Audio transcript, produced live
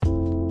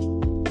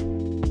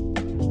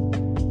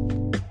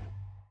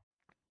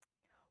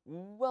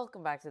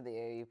Welcome back to the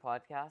AE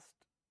podcast.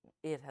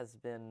 It has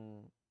been,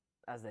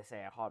 as they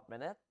say, a hot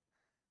minute.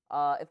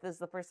 If this is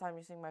the first time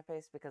you're seeing my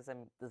face, because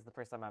this is the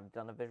first time I've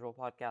done a visual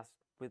podcast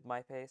with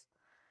my face.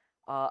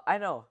 I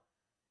know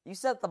you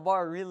set the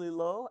bar really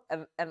low,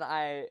 and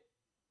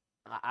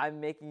I'm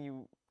making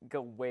you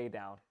go way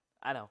down.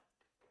 I know.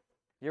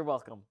 You're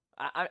welcome.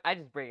 I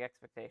just break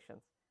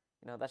expectations.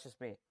 That's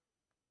just me.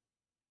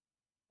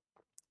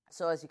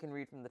 So as you can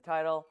read from the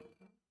title,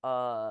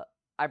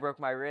 I broke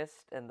my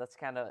wrist, and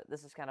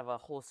this is kind of a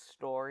whole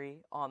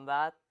story on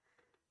that.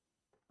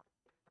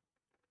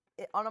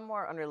 On a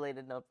more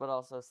unrelated note, but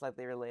also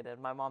slightly related,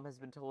 my mom has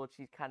been told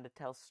she kind of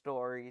tells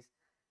stories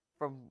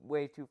from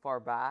way too far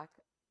back,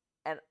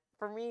 and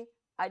for me,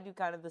 I do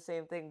kind of the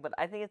same thing. But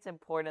I think it's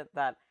important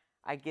that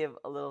I give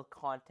a little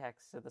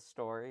context to the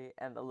story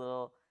and a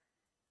little.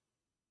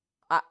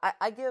 I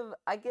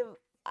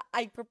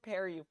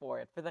prepare you for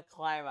it, for the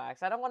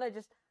climax. I don't want to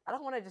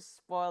just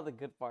spoil the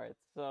good parts.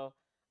 So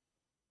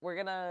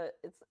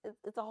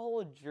it's a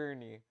whole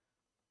journey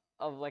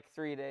of like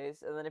 3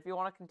 days, and then if you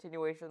want a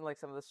continuation, like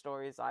some of the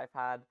stories I've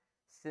had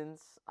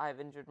since I've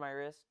injured my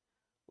wrist,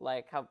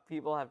 like how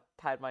people have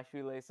tied my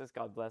shoelaces.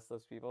 God bless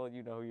those people.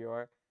 You know who you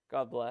are.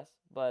 God bless.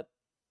 But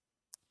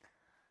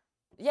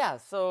yeah,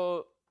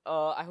 so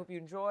I hope you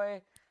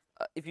enjoy.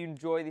 If you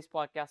enjoy these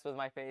podcasts with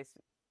my face,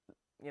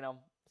 you know,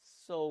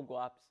 so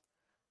guaps.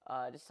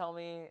 Just tell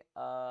me,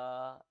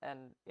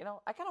 and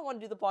I kind of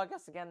want to do the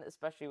podcast again,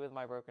 especially with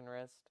my broken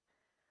wrist,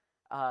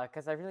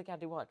 because I really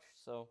can't do much.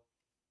 So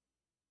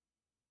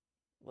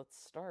let's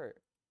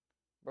start.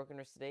 Broken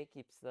wrist today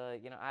keeps the,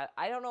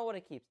 I don't know what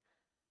it keeps.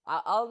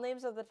 I'll name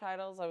some of the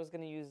titles I was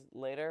gonna use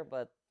later,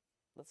 but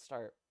let's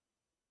start.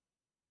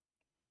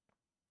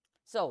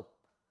 So,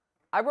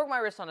 I broke my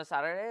wrist on a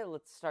Saturday.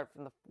 Let's start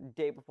from the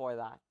day before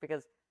that,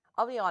 because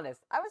I'll be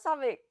honest, I was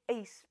having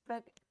a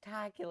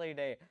spectacular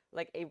day,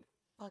 like a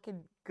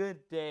fucking good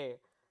day.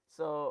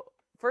 So,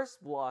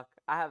 first block,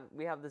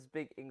 we have this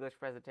big English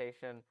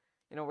presentation.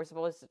 We're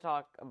supposed to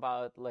talk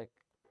about like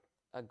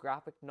a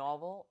graphic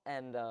novel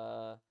and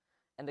a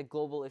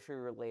global issue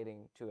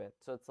relating to it.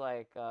 So it's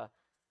like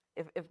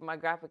if my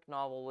graphic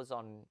novel was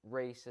on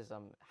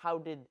racism, how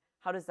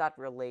does that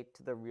relate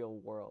to the real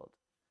world?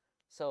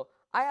 So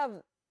I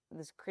have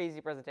this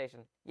crazy presentation.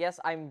 Yes,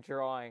 I'm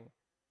drawing.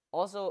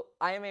 Also,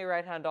 I am a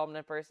right-hand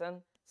dominant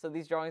person, so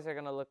these drawings are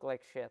gonna look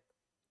like shit.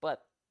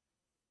 But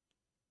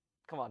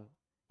come on,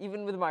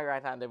 even with my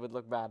right hand, it would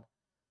look bad.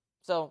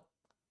 So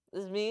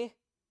this is me.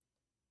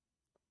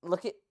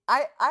 Look at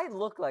I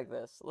look like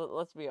this.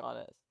 Let's be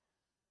honest.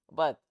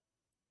 But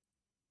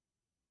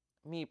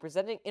me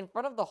presenting in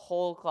front of the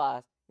whole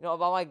class,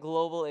 about my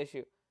global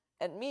issue,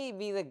 and me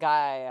being the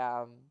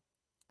guy.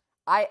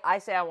 I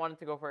say I wanted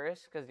to go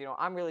first because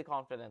I'm really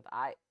confident.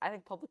 I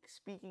think public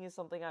speaking is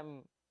something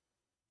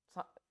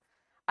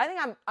I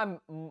think I'm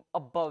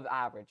above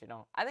average.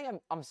 I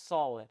think I'm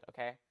solid.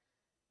 Okay,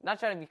 not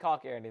trying to be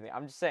cocky or anything.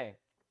 I'm just saying.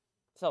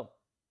 So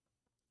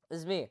this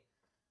is me,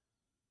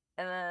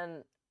 and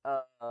then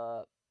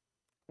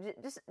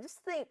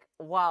just think,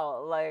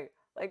 wow, like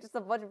just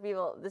a bunch of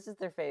people. This is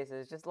their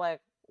faces, just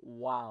like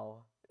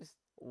wow, just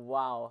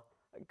wow.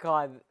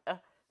 God,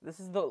 this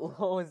is the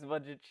lowest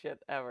budget shit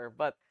ever.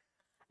 But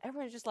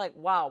everyone's just like,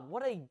 wow,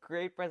 what a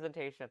great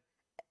presentation.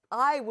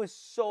 I was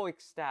so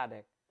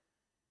ecstatic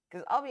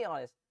because I'll be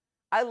honest,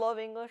 I love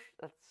English.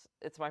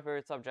 It's my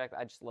favorite subject.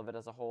 I just love it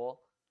as a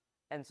whole,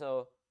 and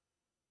so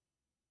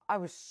I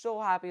was so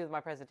happy with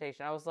my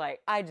presentation. I was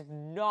like, I just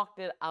knocked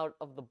it out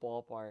of the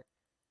ballpark.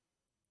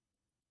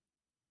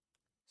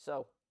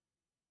 So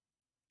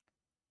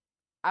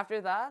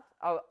after that,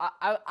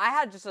 I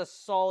had just a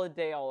solid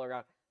day all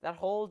around. That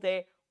whole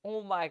day,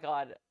 oh my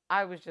god,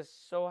 I was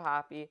just so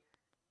happy.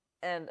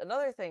 And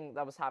another thing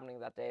that was happening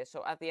that day,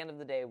 so at the end of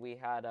the day, we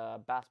had a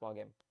basketball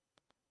game.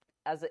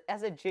 As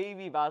a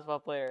JV basketball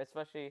player,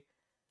 especially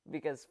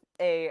because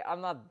A, I'm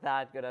not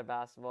that good at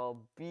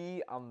basketball.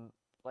 B, I'm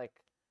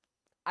like,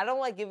 I don't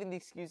like giving the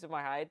excuse of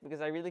my height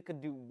because I really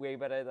could do way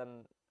better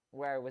than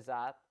where I was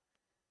at.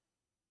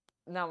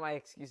 Now my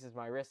excuse is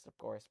my wrist, of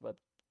course, but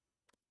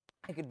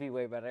I could be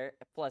way better.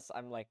 Plus,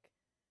 I'm like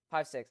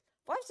 5'6".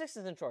 5'6"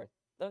 isn't short.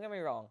 Don't get me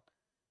wrong,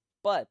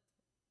 but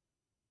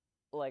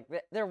like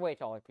they're way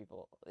taller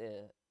people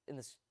in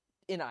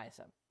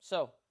ISM.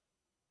 So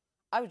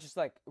I was just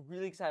like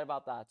really excited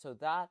about that. So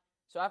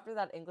after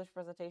that English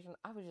presentation,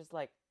 I was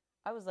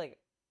like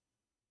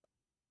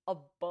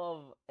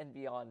above and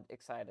beyond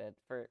excited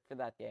for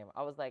that game.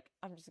 I was like,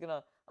 I'm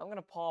gonna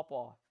pop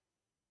off.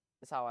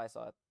 Is how I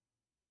saw it.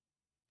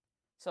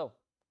 So,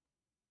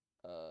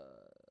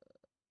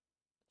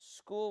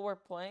 school we're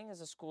playing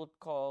is a school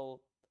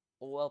called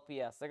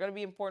OLPS. They're gonna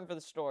be important for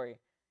the story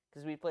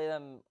because we play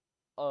them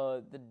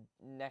the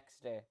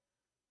next day.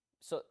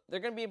 So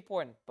they're gonna be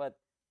important, but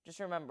just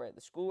remember it.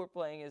 The school we're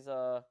playing is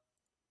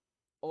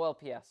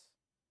OLPS.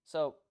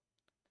 So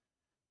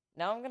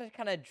now I'm gonna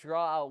kind of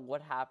draw out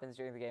what happens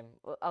during the game.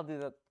 I'll do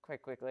that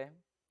quickly.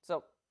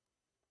 So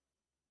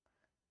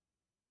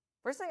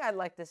first thing I'd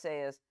like to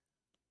say is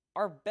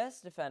our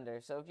best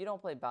defender. So if you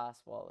don't play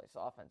basketball, there's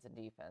offense and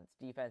defense.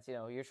 Defense,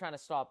 you're trying to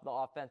stop the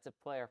offensive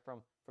player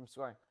from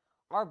scoring.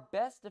 Our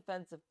best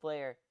defensive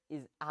player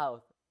is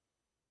out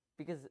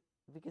because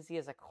he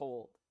has a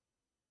cold.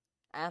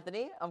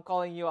 Anthony, I'm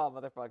calling you out,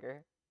 motherfucker.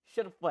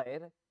 Should have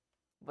played,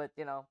 but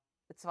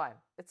it's fine.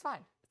 It's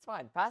fine. It's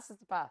fine. Pass is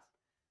the pass.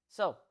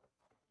 So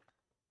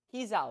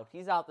he's out.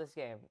 He's out this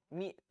game.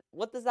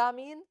 What does that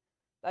mean?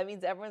 That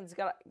means everyone's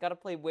got to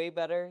play way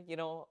better.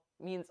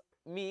 Means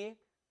me.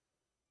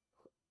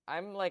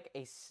 I'm like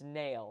a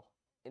snail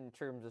in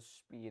terms of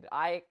speed.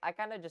 I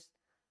kind of just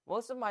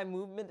most of my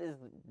movement is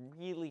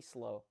really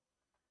slow.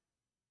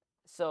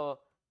 So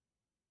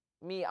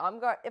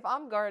if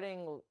I'm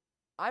guarding,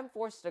 I'm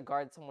forced to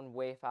guard someone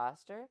way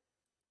faster,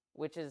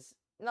 which is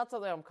not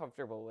something I'm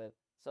comfortable with.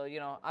 So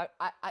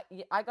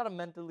I gotta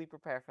mentally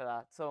prepare for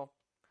that. So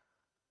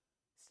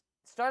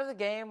start of the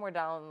game, we're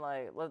down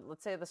like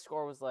let's say the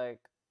score was like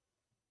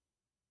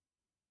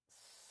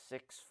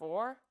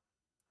 6-4.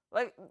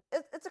 Like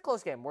it's a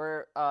close game.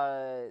 We're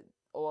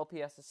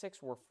OLPS is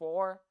 6, we're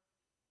 4,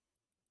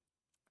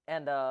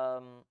 and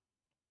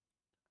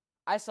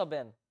I sub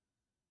in.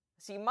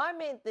 See, my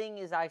main thing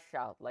is I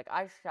shout. Like,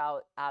 I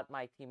shout at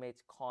my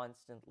teammates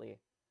constantly.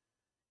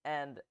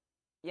 And,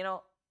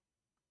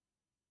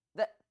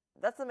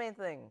 that's the main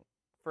thing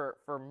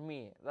for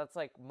me. That's,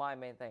 like, my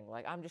main thing.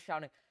 Like, I'm just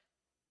shouting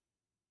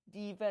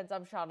defense.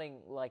 I'm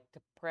shouting, like,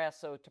 to press.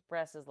 So, to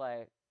press is,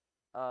 like,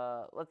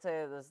 let's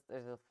say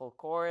there's a full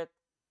court,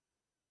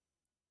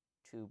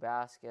 2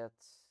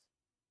 baskets.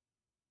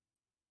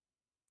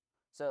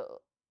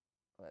 So,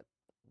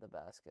 the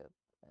basket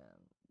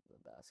and the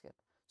basket.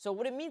 So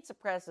what it means to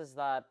press is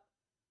that,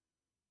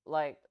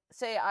 like,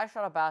 say I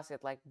shot a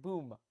basket, like,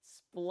 boom,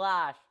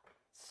 splash,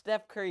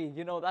 Steph Curry,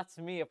 that's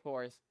me, of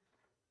course.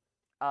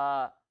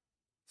 So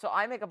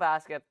I make a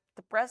basket.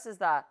 The press is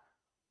that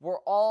we're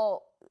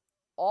all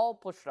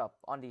pushed up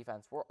on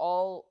defense. We're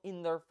all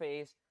in their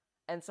face.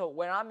 And so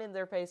when I'm in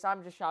their face,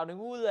 I'm just shouting,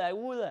 "Ula,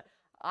 ula."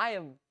 I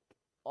am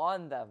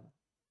on them.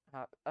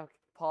 Okay,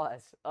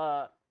 pause.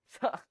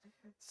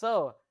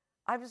 So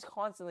I'm just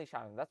constantly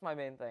shouting. That's my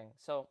main thing.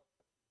 So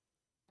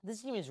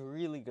this team is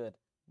really good,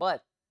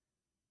 but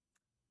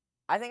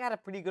I think I had a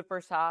pretty good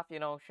first half,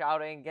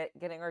 shouting,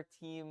 getting our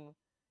team,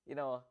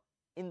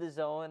 in the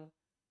zone.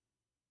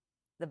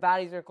 The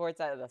baddies were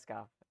courtside of the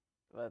scout,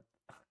 but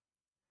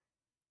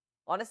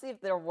honestly, if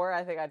there were,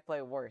 I think I'd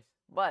play worse.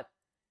 But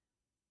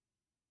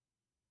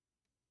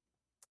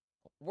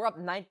we're up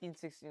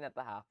 19-16 at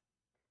the half.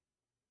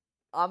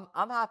 I'm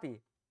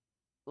happy.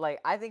 Like,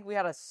 I think we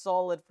had a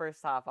solid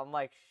first half. I'm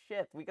like,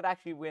 shit, we could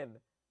actually win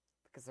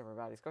because of our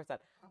baddies courtside.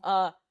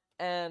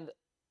 And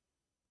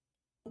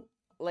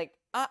like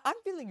I'm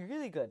feeling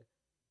really good.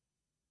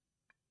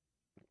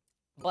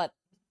 But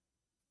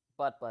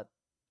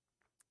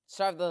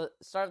start of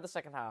the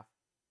second half.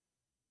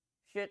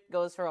 Shit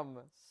goes from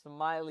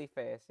smiley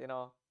face,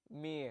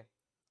 me.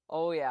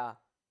 Oh yeah.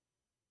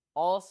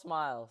 All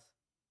smiles.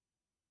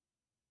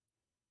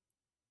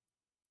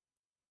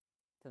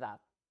 To that.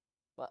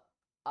 But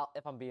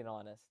if I'm being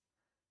honest,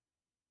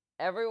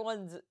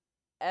 everyone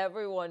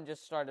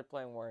just started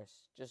playing worse.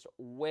 Just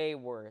way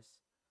worse.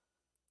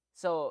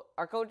 So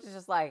our coach is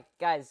just like,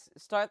 guys,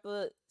 start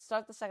the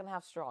second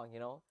half strong,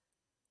 You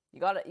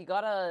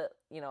gotta,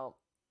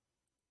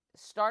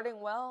 start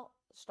well,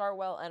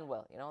 end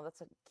well.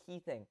 That's a key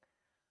thing.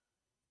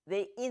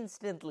 They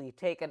instantly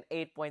take an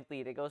 8-point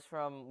lead. It goes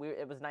from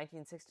it was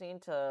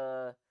 19-16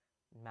 to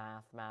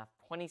math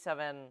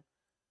 27-19.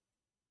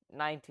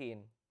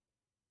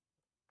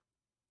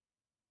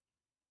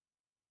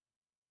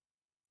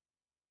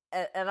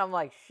 And I'm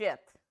like,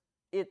 shit.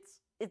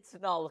 It's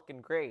not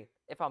looking great,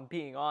 if I'm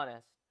being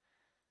honest.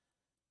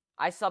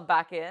 I sub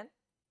back in.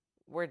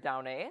 We're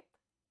down 8.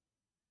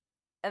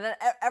 And then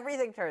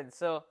everything turns.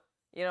 So,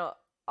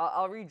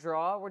 I'll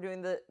redraw. We're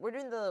doing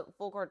the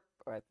full court.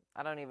 Right,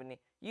 I don't even need.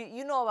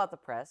 You know about the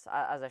press,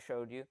 as I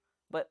showed you.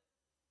 But,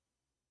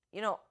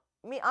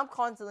 me, I'm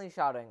constantly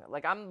shouting.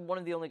 Like, I'm one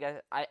of the only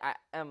guys. I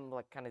am,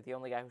 like, kind of the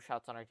only guy who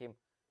shouts on our team.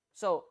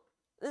 So,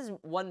 this is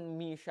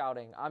me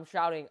shouting. I'm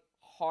shouting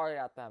hard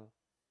at them.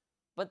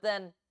 But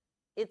then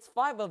it's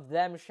 5 of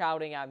them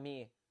shouting at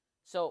me.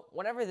 So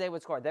whenever they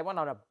would score, they went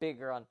on a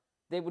big run.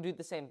 They would do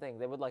the same thing.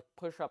 They would like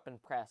push up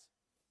and press.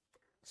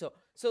 So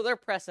they're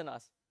pressing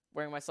us.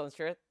 Wearing my Suns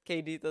shirt.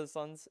 KD to the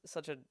Suns.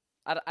 Such a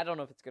I don't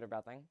know if it's a good or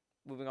bad thing.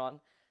 Moving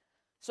on.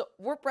 So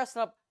we're pressed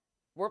up.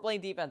 We're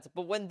playing defense.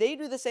 But when they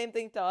do the same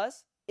thing to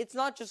us, it's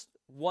not just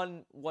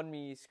one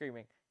me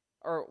screaming.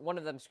 Or one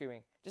of them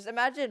screaming. Just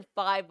imagine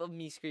 5 of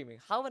me screaming.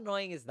 How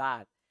annoying is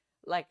that?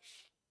 Like,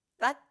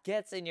 that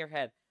gets in your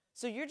head.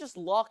 So you're just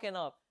locking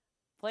up,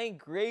 playing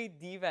great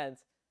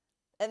defense,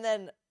 and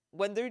then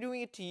when they're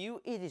doing it to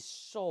you, it is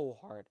so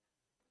hard.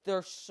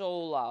 They're so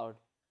loud.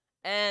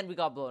 And we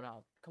got blown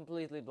out.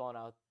 Completely blown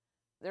out.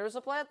 There was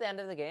a play at the end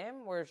of the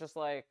game where it's just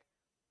like,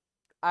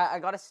 I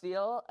got a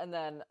steal, and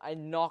then I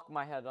knocked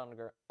my head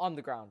on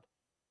the ground.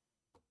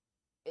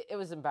 It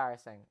was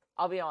embarrassing.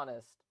 I'll be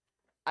honest.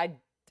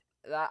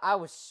 I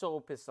was so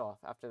pissed off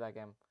after that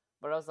game.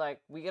 But I was like,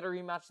 we gotta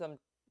rematch them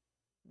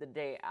the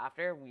day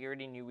after. We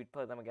already knew we'd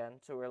play them again,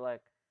 so we're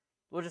like,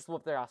 we'll just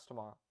whoop their ass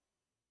tomorrow.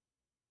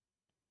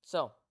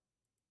 So,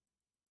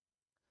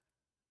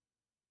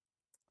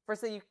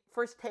 first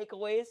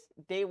takeaways,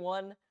 day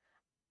one,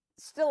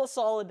 still a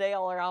solid day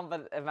all around,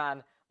 but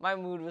man, my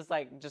mood was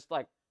like just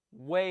like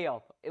way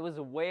up. It was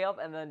way up,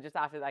 and then just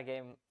after that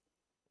game,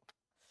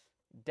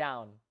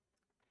 down.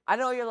 I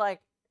know you're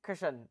like,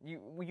 Christian,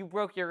 you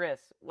broke your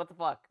wrist. What the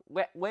fuck?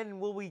 When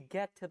will we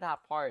get to that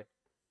part?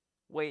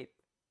 Wait,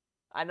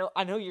 I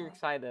know you're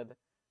excited.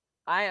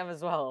 I am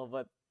as well,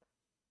 but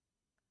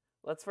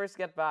let's first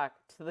get back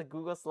to the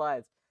Google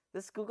Slides.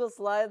 This Google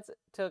Slides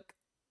took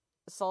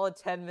a solid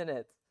 10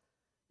 minutes.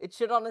 It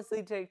should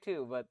honestly take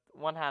 2, but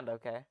one hand,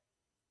 okay?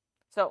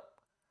 So,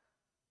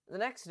 the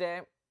next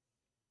day,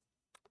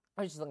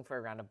 I was just looking for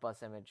a random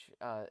bus image.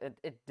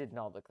 It did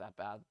not look that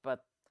bad,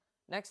 but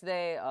next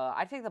day,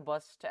 I take the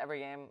bus to every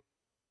game,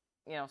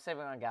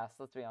 saving on gas,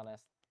 let's be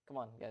honest. Come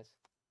on, guys.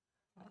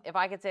 If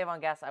I could save on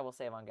gas, I will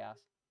save on gas.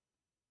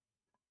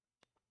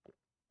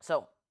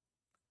 So,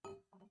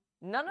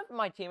 none of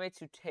my teammates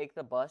who take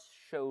the bus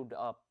showed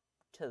up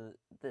to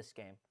this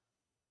game.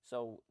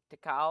 So,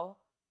 Takao,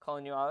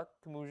 calling you out,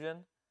 Temujin,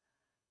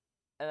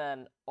 and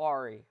then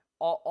Ari,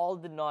 all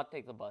did not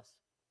take the bus.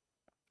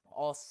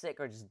 All sick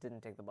or just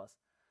didn't take the bus.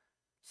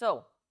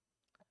 So,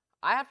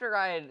 I have to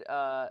ride,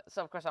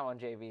 so of course I'm on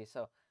JV,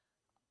 so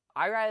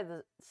I ride at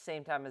the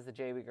same time as the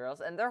JV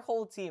girls, and their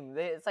whole team,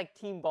 it's like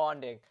team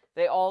bonding.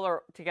 They all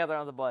are together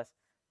on the bus.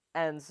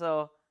 And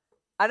so,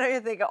 I know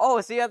you're thinking, oh,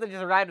 so you have to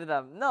just ride with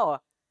them. No,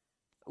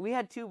 we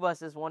had 2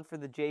 buses, one for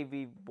the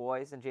JV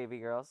boys and JV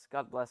girls.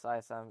 God bless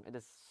ISM, it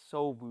is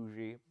so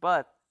bougie.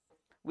 But,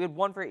 we had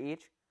one for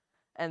each,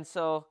 and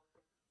so,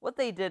 what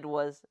they did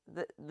was,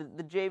 the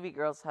JV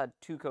girls had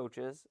 2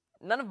 coaches.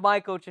 None of my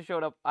coaches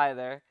showed up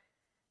either.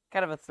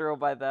 Kind of a throw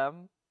by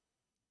them.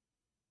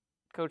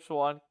 Coach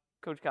Swan,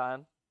 Coach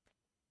Khan.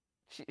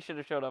 She should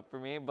have showed up for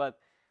me, but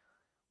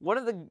one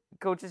of the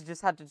coaches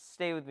just had to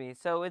stay with me.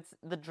 So it's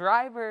the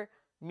driver,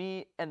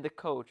 me, and the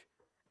coach.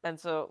 And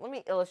so let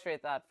me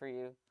illustrate that for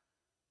you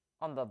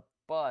on the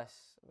bus.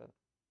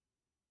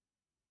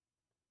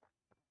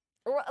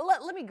 Or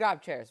let me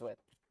grab chairs with.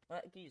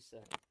 Give you a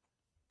second.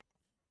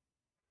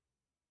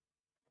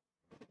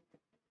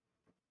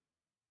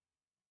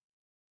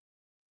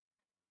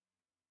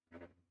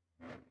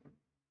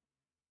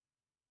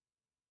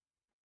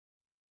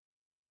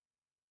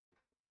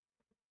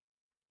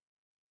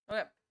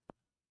 Okay.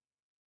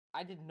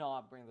 I did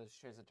not bring those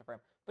chairs into frame.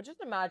 But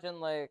just imagine,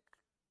 like,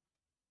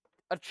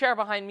 a chair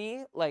behind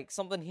me, like,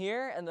 something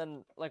here, and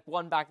then, like,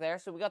 one back there.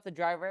 So we got the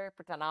driver.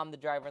 Pretend I'm the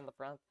driver in the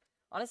front.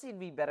 Honestly, it'd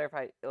be better if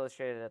I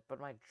illustrated it, but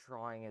my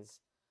drawing is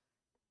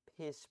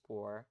piss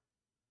poor.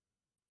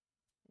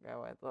 Yeah,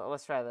 wait,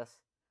 let's try this.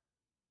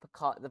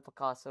 The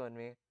Picasso in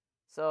me.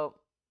 So,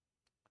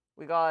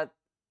 we got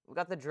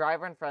the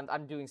driver in front.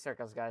 I'm doing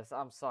circles, guys.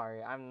 I'm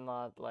sorry. I'm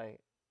not, like,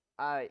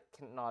 I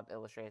cannot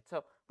illustrate.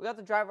 So, we got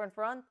the driver in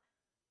front,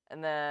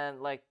 and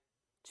then, like,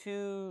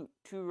 two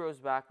rows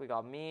back, we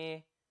got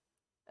me,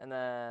 and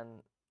then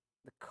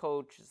the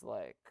coach is,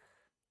 like,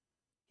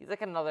 he's,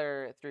 like,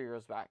 another 3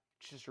 rows back,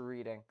 just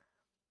reading.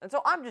 And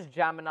so, I'm just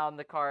jamming out in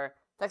the car,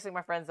 texting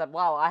my friends that,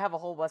 wow, I have a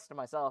whole bus to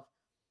myself.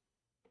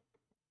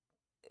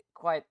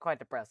 Quite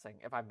depressing,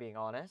 if I'm being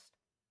honest.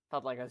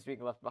 Felt like I was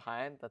being left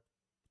behind, but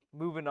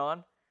moving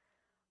on.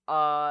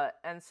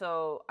 And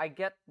so,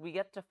 we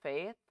get to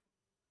Faith.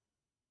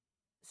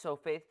 So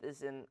Faith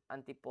is in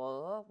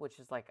Antipolo, which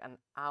is like an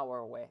hour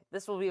away.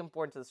 This will be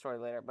important to the story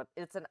later, but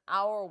it's an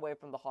hour away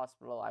from the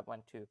hospital I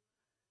went to.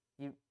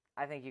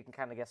 I think you can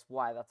kind of guess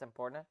why that's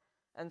important.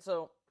 And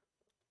so,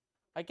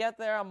 I get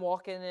there, I'm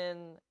walking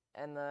in,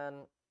 and then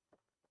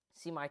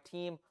see my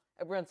team.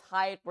 Everyone's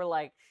hyped. We're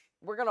like,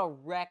 we're gonna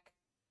wreck.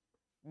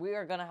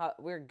 We're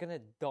gonna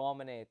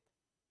dominate.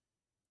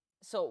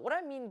 So what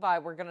I mean by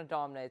we're gonna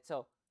dominate,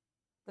 so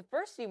the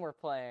first team we're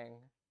playing,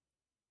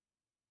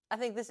 I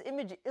think this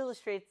image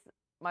illustrates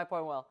my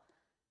point well.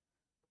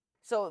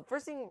 So the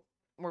first thing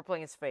we're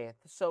playing is Faith.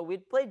 So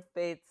we'd played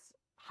Faith's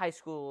high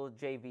school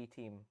JV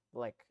team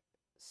like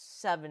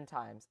 7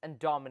 times and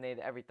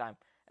dominated every time.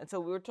 And so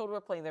we were told we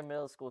were playing their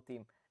middle school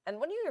team. And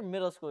when you're in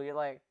middle school, you're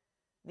like,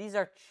 these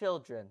are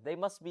children. They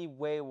must be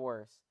way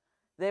worse.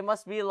 They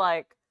must be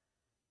like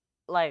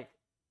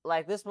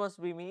this must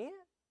be me.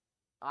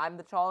 I'm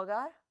the tall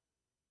guy,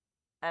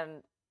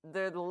 and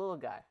they're the little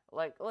guy.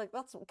 Like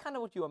that's kind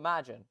of what you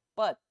imagine.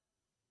 But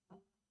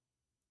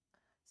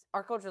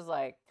our coach was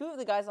like, 2 of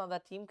the guys on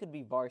that team could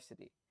be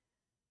varsity,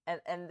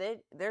 and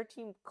their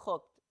team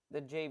cooked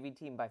the JV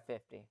team by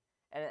 50,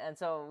 and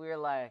so we were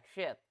like,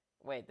 shit,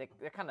 wait,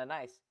 they're kind of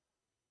nice.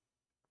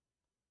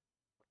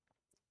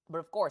 But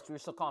of course, we were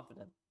so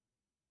confident.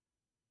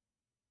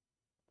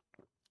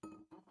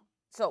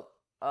 So,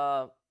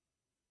 or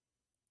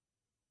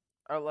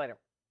later.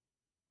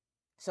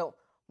 So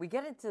we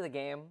get into the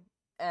game,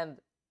 and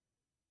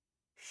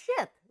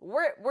shit,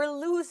 we're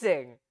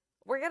losing.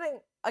 We're getting,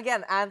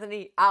 again,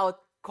 Anthony out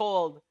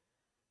cold.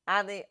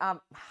 And they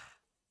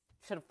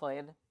should have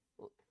played.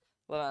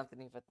 Little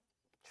Anthony, but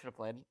should have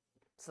played.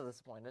 So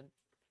disappointed.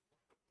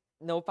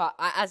 No pass.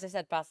 As I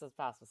said, pass is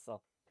pass, but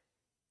still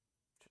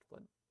should have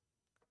played.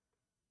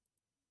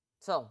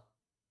 So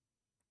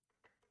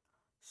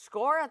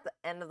score at the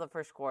end of the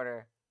first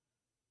quarter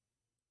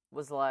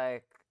was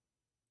like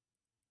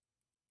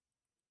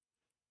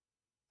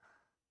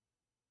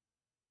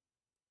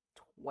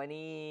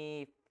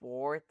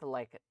 24 to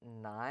like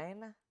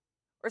 9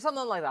 or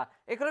something like that.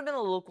 It could have been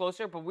a little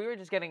closer, but we were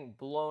just getting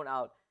blown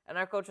out. And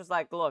our coach was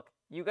like, look,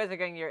 you guys are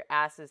getting your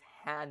asses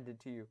handed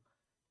to you.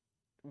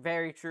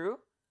 Very true.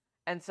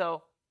 And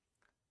so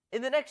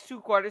in the next 2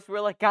 quarters, we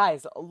were like,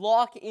 guys,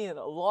 lock in,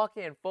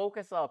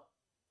 focus up.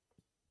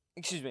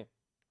 Excuse me.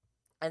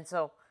 And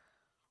so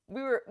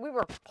we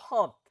were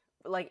pumped,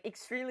 like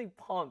extremely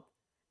pumped.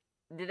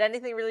 Did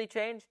anything really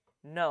change?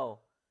 No.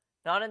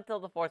 Not until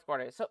the fourth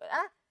quarter. So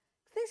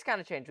things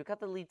kind of changed. We cut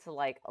the lead to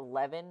like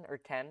 11 or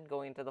 10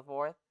 going into the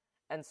fourth.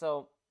 And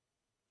so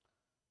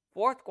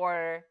fourth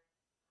quarter,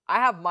 I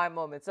have my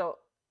moment. So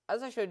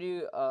as I showed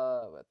you,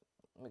 let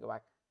me go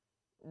back.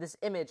 This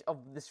image of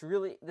this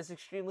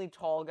extremely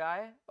tall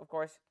guy, of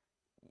course.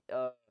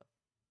 Let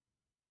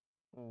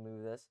me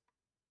move this.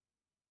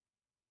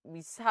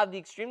 We have the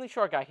extremely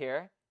short guy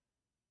here,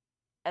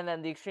 and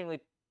then the extremely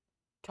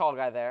tall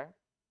guy there.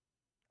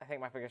 I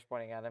think my finger's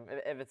pointing at him.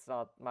 If it's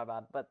not, my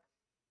bad. But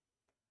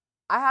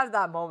I had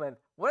that moment.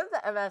 One of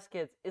the MS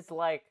kids is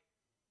like,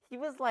 he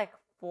was like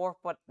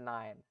 4'9",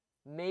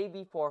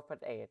 maybe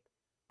 4'8",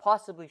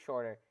 possibly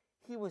shorter.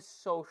 He was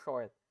so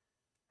short.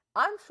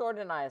 I'm short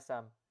in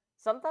ISM.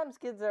 Sometimes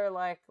kids are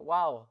like,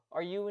 "Wow,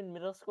 are you in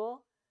middle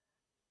school?"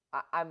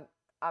 I'm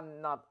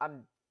not.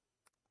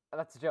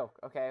 That's a joke,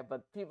 okay?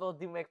 But people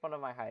do make fun of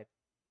my height,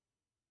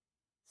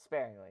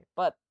 sparingly.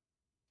 But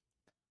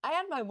I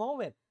had my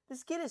moment.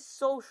 This kid is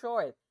so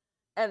short,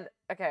 and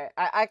okay,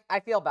 I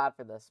feel bad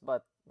for this,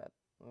 but let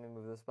me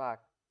move this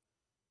back.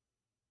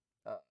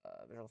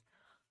 Visuals.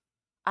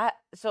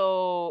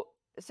 So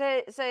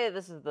say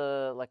this is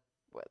the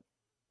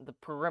the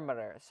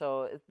perimeter.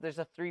 So there's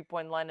a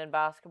 3-point line in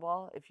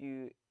basketball.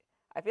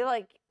 I feel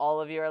like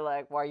all of you are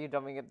like, why are you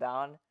dumbing it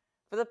down?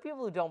 For the people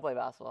who don't play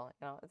basketball,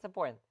 it's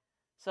important.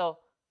 So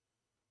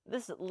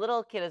this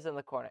little kid is in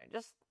the corner.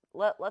 Just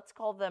let's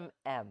call them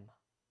M.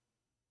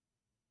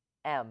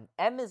 M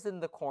is in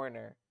the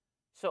corner.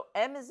 So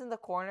M is in the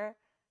corner,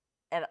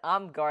 and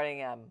I'm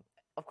guarding M.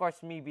 Of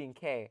course, me being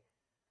K.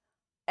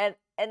 And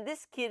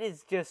this kid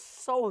is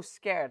just so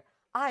scared.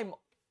 I'm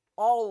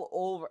all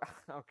over.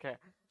 Okay.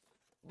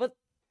 But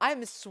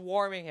I'm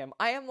swarming him.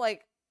 I am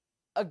like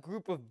a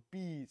group of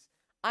bees.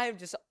 I am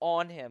just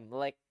on him.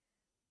 Like,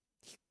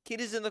 kid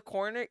is in the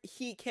corner.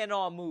 He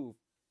cannot move.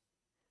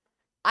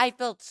 I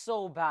felt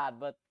so bad,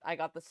 but I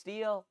got the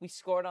steal. We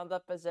scored on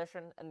that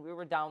possession, and we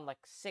were down like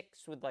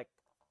 6 with like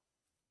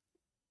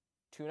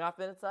 2.5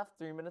 minutes left,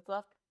 3 minutes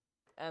left.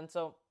 And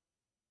so,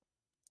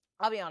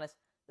 I'll be honest,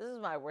 this is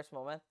my worst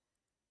moment.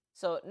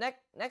 So,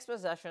 next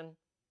possession,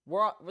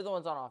 we're the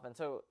ones on offense.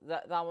 So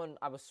that one,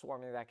 I was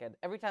swarming that kid.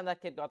 Every time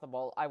that kid got the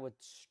ball, I would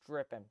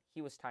strip him.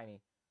 He was tiny.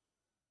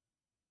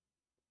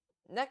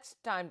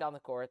 Next time down the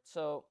court,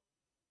 so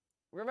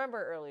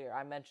remember earlier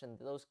I mentioned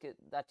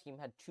that team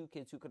had 2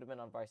 kids who could have been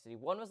on varsity.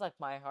 One was like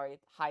my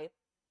height.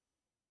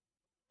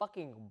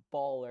 Fucking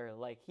baller.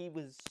 Like, he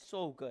was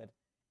so good.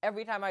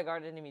 Every time I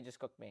guarded him, he just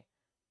cooked me.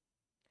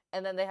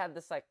 And then they had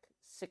this like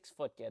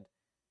 6-foot kid.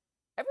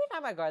 Every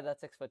time I guard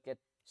that 6-foot kid,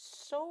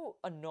 so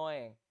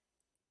annoying.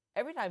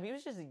 Every time, he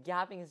was just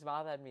gapping his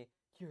mouth at me.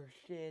 You're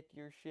shit.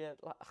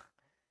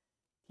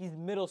 He's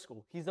middle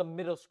school. He's a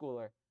middle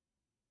schooler.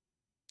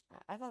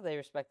 I thought they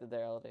respected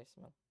their elders,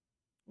 man.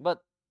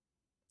 But,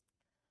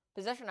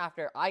 possession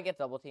after, I get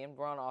double teamed.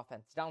 We're on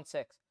offense. Down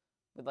 6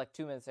 with like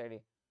 2 minutes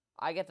 30.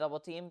 I get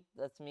double teamed.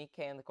 That's me,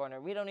 K in the corner.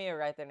 We don't need to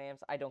write their names.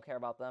 I don't care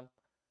about them.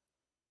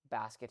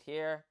 Basket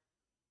here.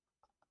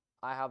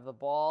 I have the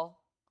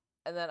ball.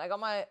 And then I got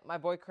my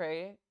boy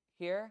Cray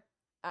here.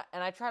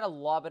 And I try to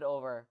lob it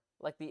over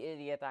like the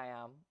idiot I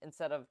am,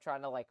 instead of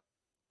trying to like.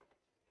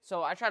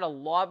 So I try to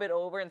lob it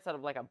over instead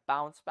of like a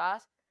bounce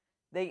pass.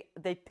 They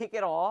pick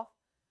it off.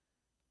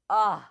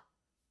 I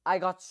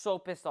got so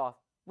pissed off.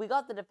 We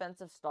got the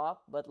defensive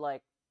stop, but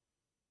like,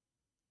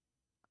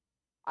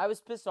 I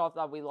was pissed off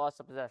that we lost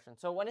the possession.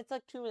 So when it's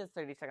like 2 minutes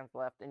 30 seconds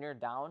left and you're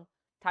down,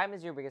 time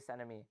is your biggest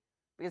enemy.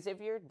 Because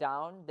if you're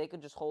down, they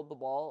could just hold the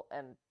ball,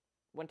 and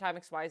when time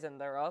expires and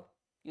they're up,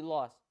 you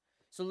lost.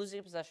 So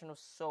losing possession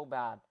was so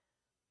bad.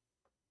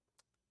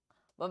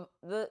 But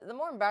the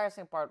more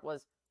embarrassing part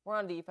was, we're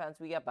on defense,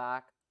 we get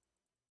back,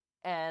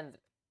 and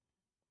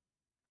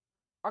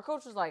our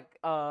coach was like,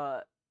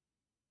 a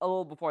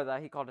little before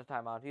that, he called a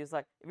timeout. He was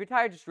like, if you're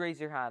tired, just raise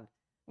your hand.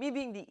 Me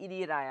being the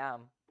idiot I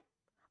am,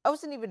 I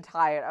wasn't even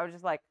tired. I was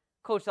just like,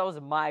 coach, that was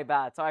my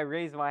bad. So I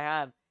raised my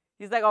hand.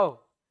 He's like, oh,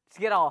 just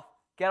get off,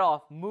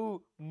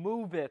 move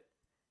it.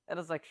 And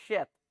I was like,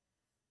 shit.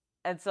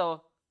 And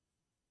so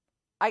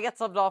I get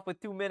subbed off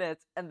with 2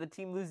 minutes, and the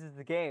team loses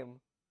the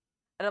game.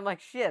 And I'm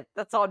like, shit,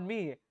 that's on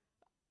me.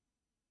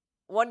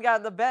 one guy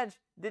on the bench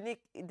didn't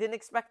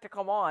expect to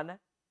come on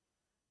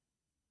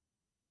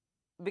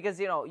because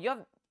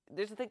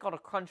there's a thing called a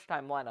crunch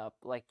time lineup.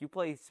 Like you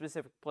play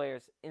specific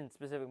players in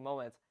specific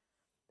moments,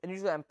 and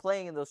usually I'm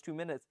playing in those 2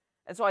 minutes,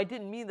 and so I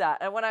didn't mean that.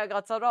 And when I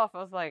got subbed off, I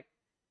was like,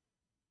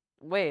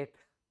 wait,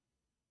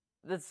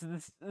 this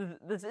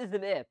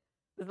isn't it.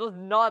 This was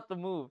not the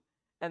move.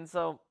 And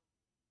so,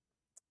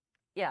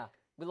 yeah,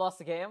 we lost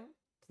the game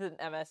to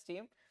the MS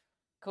team.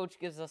 Coach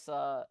gives us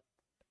a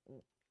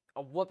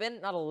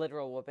whooping, not a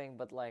literal whooping,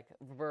 but like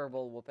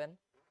verbal whooping.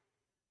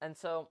 And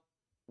so,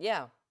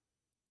 yeah.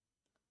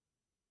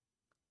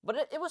 But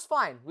it was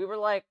fine. We were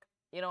like,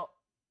 in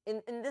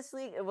this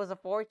league, it was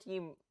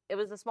it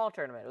was a small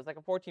tournament. It was like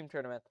a 4-team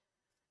tournament.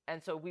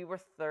 And so we were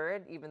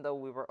third, even though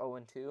we were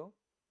 0-2.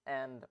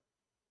 And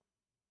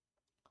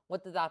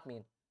what did that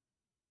mean?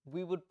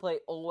 We would play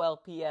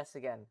OLPS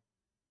again.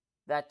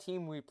 That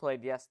team we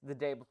played the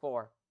day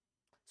before.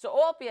 So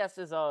OLPS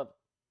is a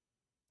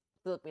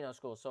Filipino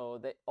school, so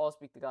they all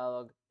speak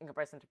Tagalog in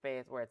comparison to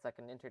Faith, where it's like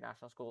an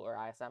international school or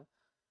ISM.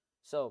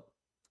 So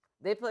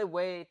they play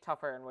way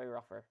tougher and way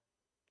rougher.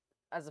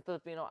 As a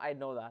Filipino, I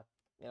know that.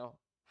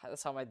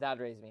 That's how my dad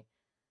raised me.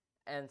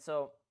 And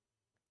so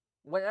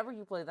whenever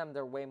you play them,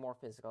 they're way more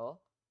physical.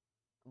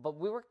 But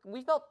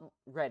we felt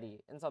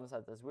ready in some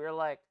senses. We were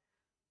like,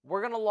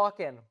 we're gonna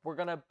lock in. We're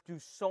gonna do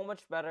so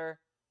much better.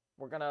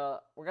 We're gonna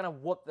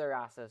whoop their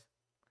asses.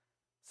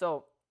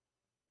 So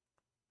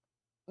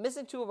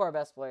missing 2 of our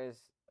best players,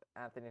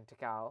 Anthony and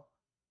Takao.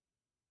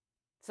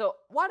 So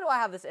why do I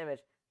have this image?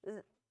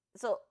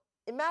 So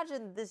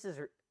imagine this is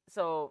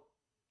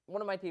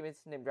one of my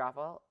teammates named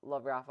Rafa.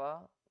 Love Rafa.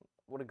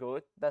 What a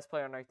goat. Best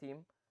player on our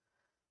team.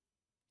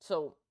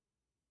 So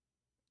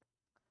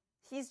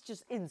he's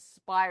just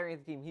inspiring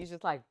the team. He's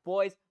just like,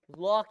 boys,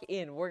 lock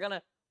in. We're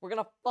gonna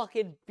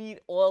fucking beat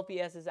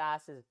OLPS's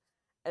asses.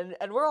 And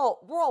we're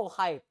all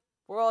hyped.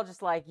 We're all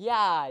just like,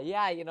 yeah.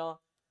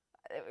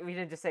 We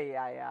didn't just say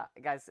yeah.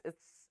 Guys,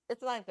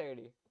 it's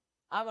 9:30.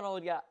 I'm an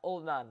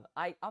old man.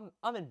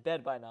 I'm in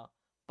bed by now.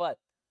 But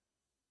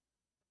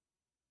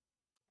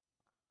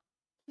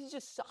he's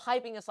just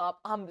hyping us up.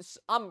 I'm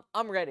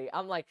ready.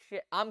 I'm like,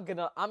 shit, I'm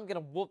gonna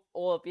whoop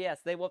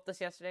OLPS. They whooped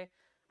us yesterday.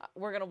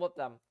 We're gonna whoop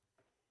them.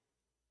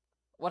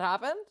 What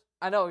happened?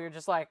 I know, you're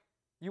just like,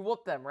 you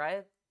whooped them,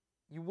 right?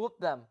 You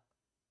whooped them.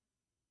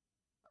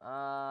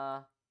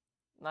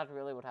 Not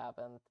really what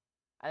happened.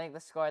 I think the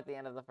score at the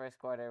end of the first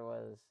quarter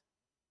was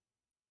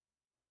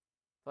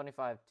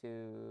 25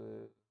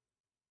 to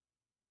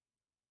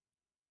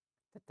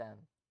 10.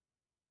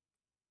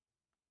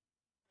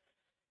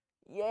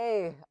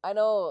 Yay! I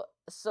know,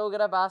 so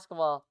good at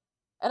basketball.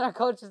 And our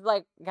coach is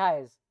like,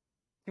 guys,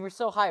 you were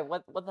so high.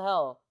 What the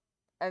hell?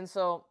 And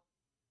so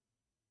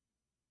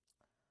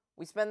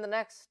we spend the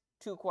next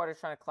 2 quarters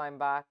trying to climb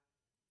back.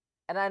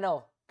 And I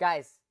know,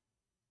 guys,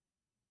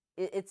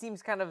 it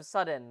seems kind of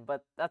sudden,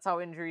 but that's how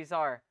injuries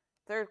are.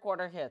 3rd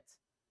quarter hits.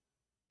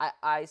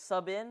 I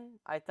sub in.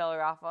 I tell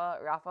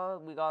Rafa,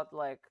 we got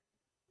like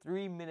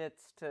 3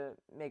 minutes to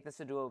make this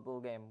a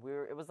doable game.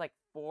 It was like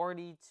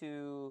 40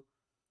 to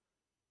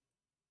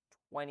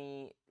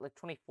 20, like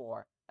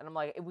 24. And I'm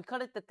like, if we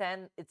cut it to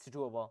 10, it's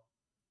doable.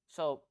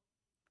 So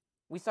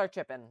we start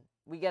chipping.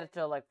 We get it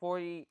to like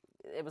 40.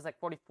 It was like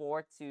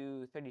 44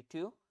 to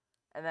 32.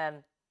 And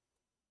then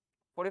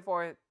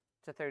 44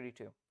 to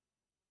 32.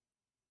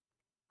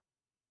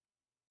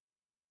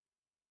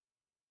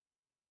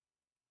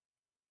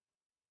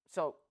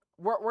 So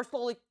we're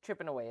slowly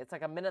chipping away. It's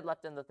like a minute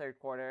left in the 3rd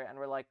quarter, and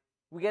we're like,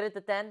 we get it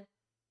to 10.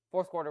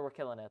 4th quarter, we're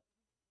killing it.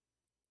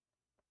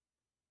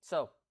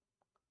 So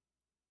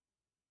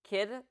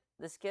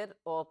this kid,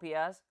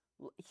 OLPS,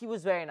 he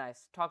was very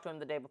nice. Talked to him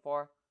the day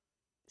before.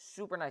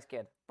 Super nice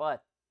kid,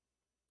 but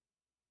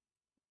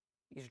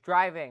he's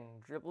driving,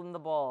 dribbling the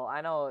ball.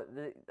 I know.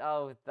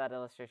 That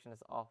illustration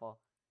is awful.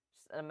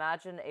 Just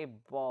imagine a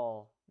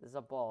ball. There's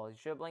a ball. He's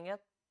dribbling it.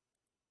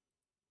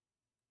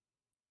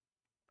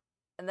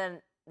 And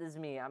then this is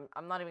me.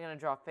 I'm not even going to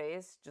draw a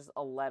face, just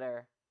a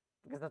letter.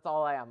 Because that's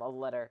all I am, a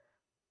letter.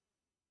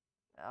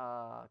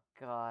 Oh,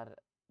 God.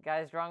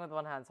 Guys, drawing with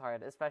one hand's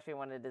hard, especially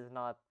when it is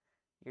not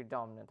your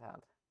dominant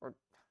hand. Or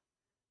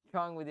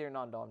drawing with your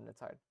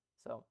non-dominant's hard.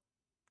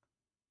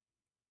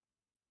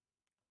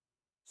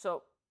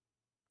 So,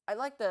 I'd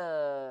like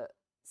to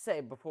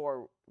say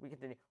before we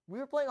continue, we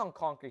were playing on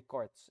concrete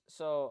courts.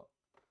 So,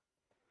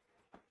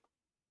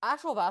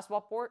 actual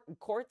basketball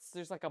courts,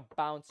 there's like a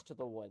bounce to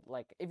the wood.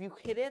 Like, if you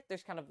hit it,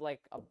 there's kind of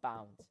like a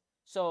bounce.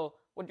 So,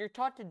 what you're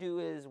taught to do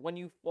is when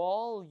you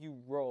fall, you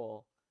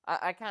roll.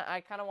 I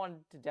kind of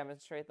wanted to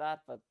demonstrate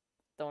that, but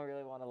don't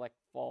really want to like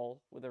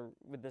fall with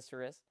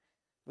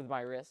my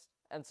wrist.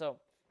 And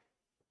so,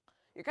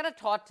 you're kind of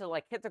taught to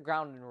like hit the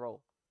ground and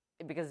roll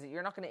because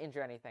you're not going to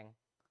injure anything.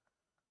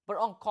 But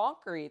on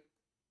concrete,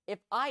 if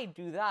I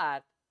do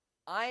that,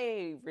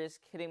 I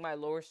risk hitting my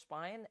lower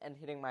spine and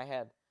hitting my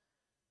head.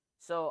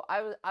 So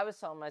I was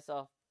telling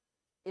myself,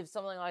 if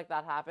something like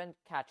that happened,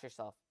 catch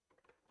yourself.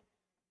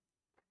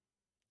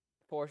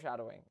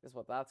 Foreshadowing is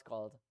what that's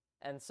called.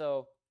 And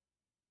so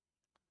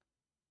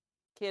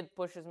Kid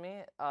pushes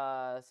me.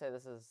 Say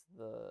this is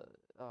the.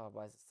 Oh,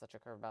 why is it such a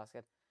curved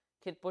basket?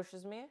 Kid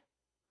pushes me.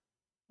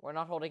 We're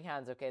not holding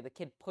hands, okay? The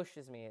kid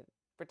pushes me.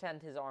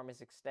 Pretend his arm is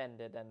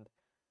extended and.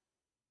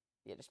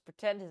 Yeah, just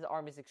pretend his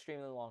arm is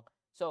extremely long.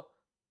 So,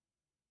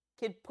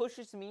 kid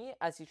pushes me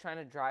as he's trying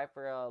to drive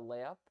for a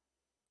layup.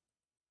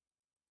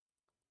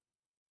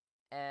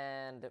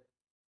 And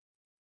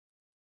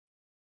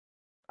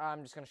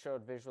I'm just going to show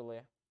it visually.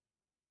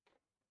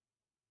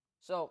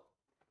 So,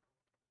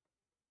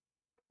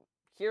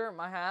 here,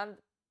 my hand.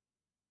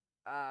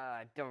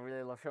 I don't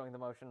really love showing the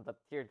motion, but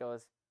here it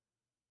goes.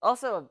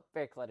 Also, a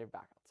very cluttered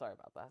background. Sorry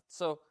about that.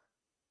 So,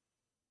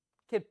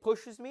 kid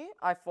pushes me.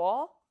 I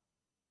fall.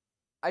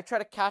 I try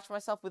to catch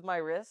myself with my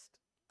wrist.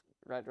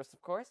 Right wrist,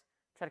 of course.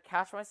 Try to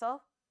catch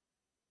myself.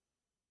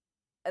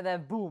 And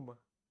then, boom.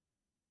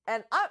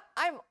 And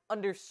I'm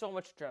under so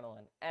much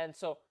adrenaline. And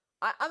so,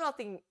 I'm not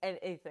thinking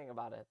anything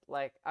about it.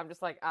 Like, I'm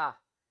just like, ah.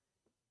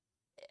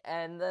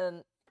 And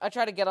then, I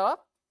try to get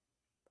up.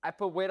 I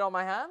put weight on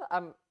my hand.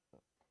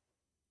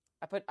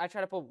 I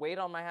try to put weight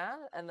on my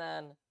hand. And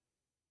then,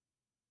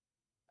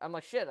 I'm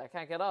like, shit, I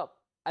can't get up.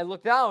 I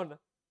look down.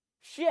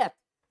 Shit,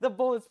 the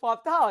bullets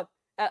popped out.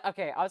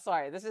 Okay, I'm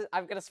sorry.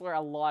 I'm gonna swear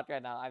a lot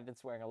right now. I've been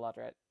swearing a lot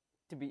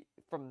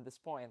from this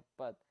point,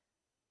 but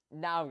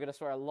now I'm gonna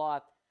swear a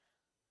lot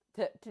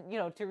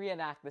to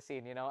reenact the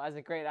scene, as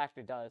a great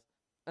actor does.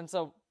 And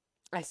so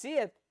I see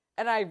it,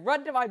 and I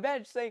run to my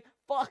bench saying,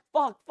 "Fuck,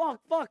 fuck,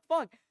 fuck, fuck,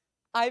 fuck."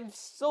 I'm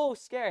so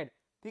scared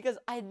because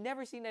I'd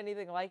never seen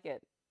anything like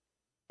it,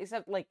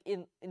 except like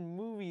in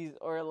movies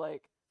or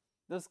like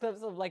those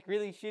clips of like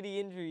really shitty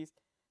injuries.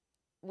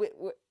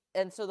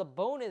 And so the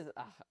bone is,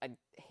 I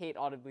hate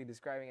audibly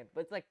describing it,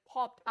 but it's like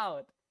popped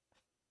out.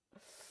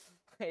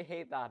 I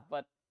hate that,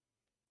 but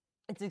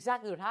it's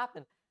exactly what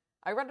happened.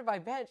 I run to my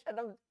bench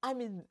and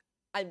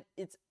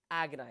it's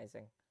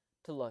agonizing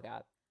to look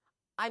at.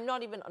 I'm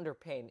not even under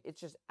pain.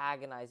 It's just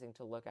agonizing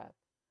to look at.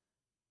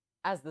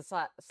 As the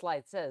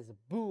slide says,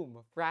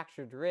 boom,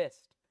 fractured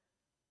wrist.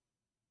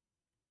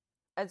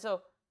 And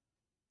so,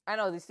 I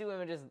know these two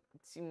images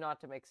seem not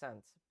to make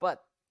sense,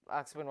 but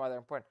I'll explain why they're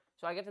important.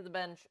 So I get to the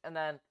bench, and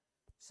then,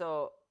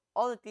 so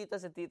all the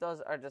titas and titos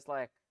are just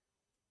like,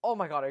 oh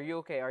my god, are you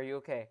okay? Are you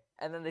okay?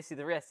 And then they see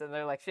the wrist, and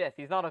they're like, shit,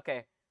 he's not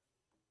okay.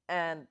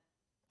 And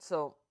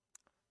so,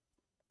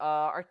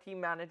 our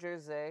team manager,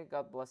 Zay,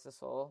 God bless his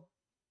soul,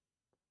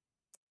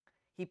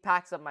 he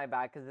packs up my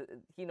bag because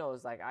he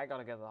knows, like, I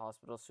gotta get to the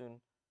hospital soon.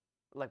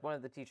 Like, one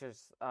of the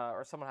teachers,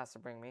 or someone has to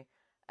bring me.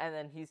 And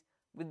then he's,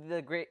 with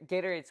the great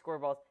Gatorade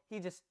scoreballs, he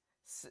just,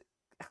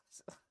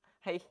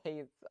 I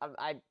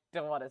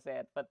don't want to say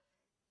it, but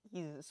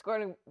he's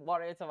squirting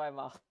water into my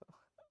mouth.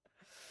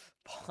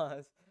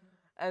 Pause.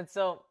 And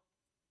so,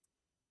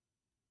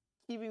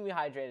 keeping me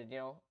hydrated,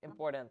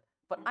 important.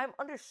 But I'm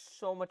under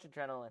so much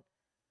adrenaline.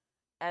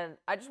 And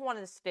I just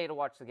wanted to stay to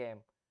watch the game.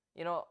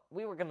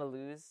 We were going to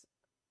lose,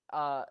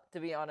 to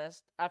be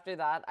honest. After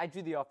that, I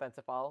drew the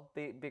offensive foul,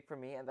 big for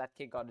me, and that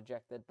kid got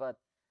ejected. But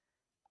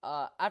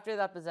after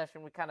that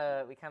possession, we kind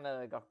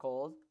of got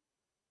cold.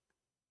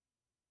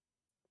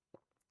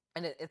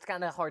 And it's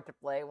kind of hard to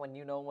play when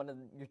one of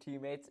your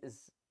teammates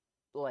is,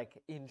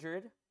 like,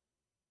 injured.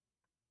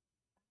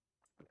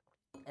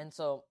 And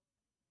so,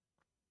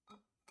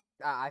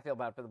 I feel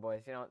bad for the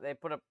boys. They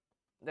put up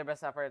their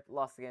best effort,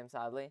 lost the game,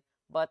 sadly.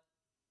 But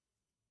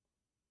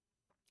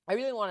I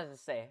really wanted to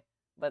stay.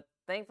 But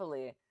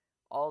thankfully,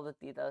 all the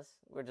titas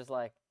were just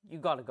like, you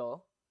gotta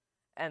go.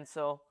 And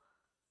so,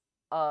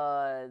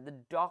 so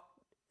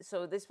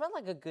they spent,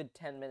 like, a good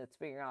 10 minutes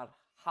figuring out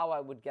how I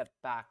would get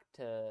back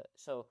to,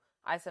 so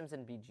ISM's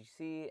in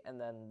BGC, and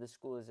then the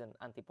school is in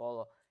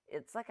Antipolo.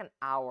 It's like an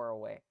hour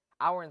away,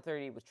 hour and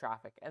 30 with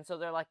traffic. And so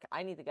they're like,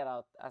 I need to get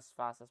out as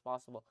fast as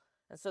possible.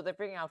 And so they're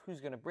figuring out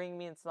who's going to bring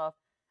me and stuff.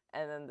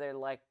 And then they're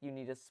like, you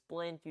need a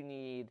splint, you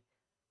need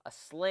a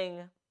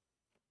sling,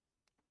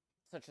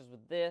 such as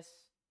with this,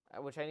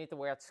 which I need to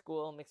wear at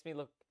school. It makes me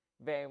look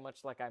very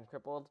much like I'm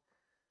crippled.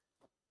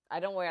 I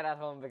don't wear it at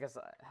home because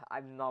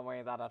I'm not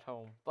wearing that at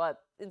home.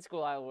 But in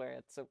school, I'll wear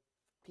it, so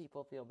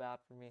people feel bad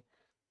for me.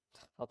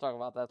 I'll talk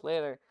about that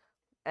later.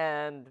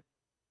 And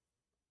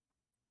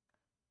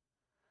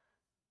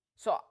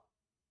so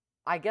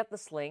I get the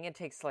sling. It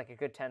takes like a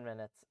good 10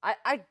 minutes.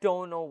 I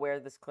don't know where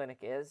this clinic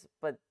is,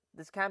 but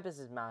this campus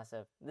is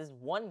massive. This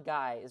one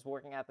guy is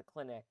working at the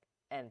clinic,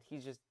 and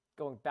he's just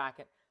going back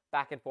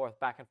and forth,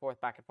 back and forth,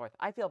 back and forth.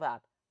 I feel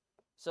bad.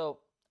 So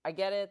I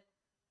get it.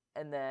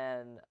 And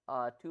then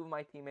two of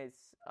my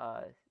teammates'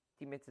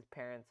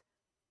 parents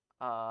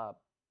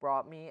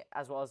brought me,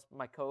 as well as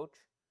my coach,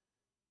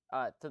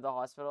 to the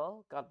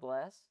hospital. God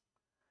bless.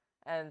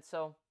 And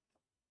so,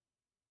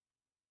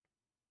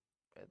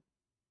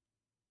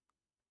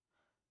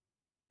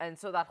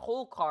 that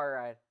whole car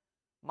ride,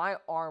 my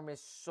arm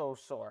is so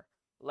sore.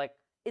 Like,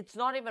 it's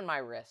not even my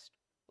wrist.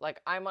 Like,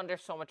 I'm under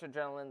so much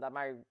adrenaline that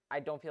I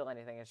don't feel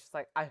anything. It's just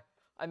like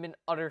I'm in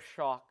utter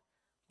shock.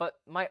 But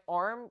my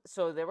arm,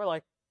 so they were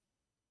like,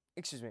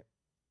 excuse me,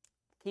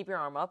 keep your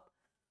arm up.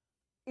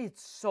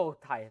 It's so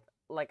tight.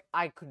 Like,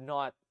 I could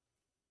not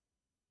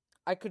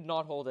I could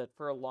not hold it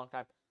for a long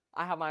time.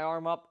 I have my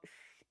arm up.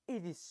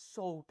 It is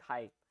so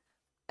tight.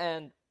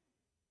 And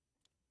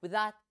with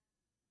that,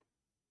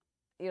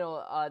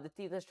 the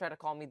teachers try to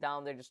calm me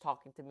down. They're just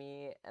talking to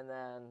me, and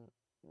then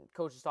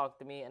coach is talking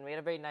to me, and we had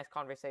a very nice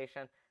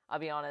conversation. I'll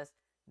be honest,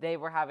 they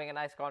were having a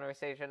nice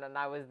conversation, and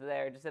I was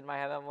there just in my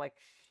head. I'm like,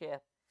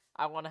 shit,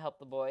 I want to help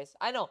the boys.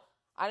 I know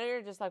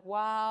you're just like,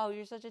 wow,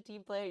 you're such a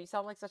team player. You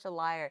sound like such a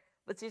liar.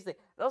 But seriously,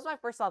 that was my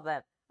first thought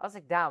then. I was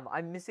like, damn,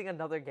 I'm missing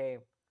another game.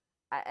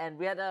 And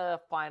we had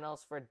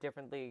finals for a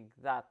different league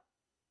that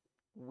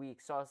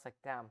week, so I was like,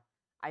 damn,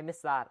 I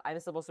missed that. I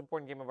missed the most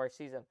important game of our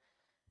season.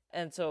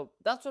 And so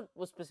that's what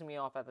was pissing me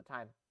off at the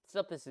time.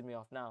 Still pisses me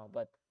off now,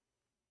 but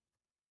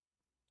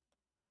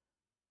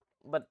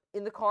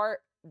in the car,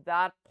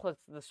 that plus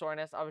the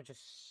soreness, I was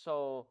just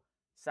so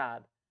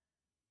sad,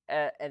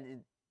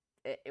 and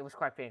it was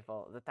quite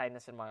painful. The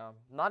tightness in my arm,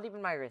 not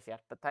even my wrist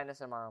yet, but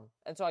tightness in my arm.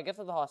 And so I get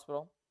to the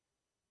hospital,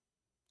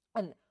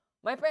 and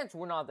my parents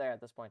were not there at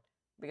this point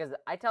because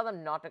I tell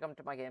them not to come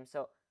to my games.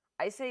 So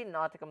I say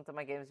not to come to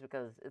my games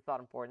because it's not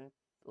important.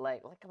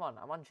 Like come on,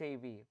 I'm on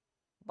JV,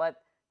 but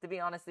to be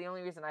honest, the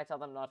only reason I tell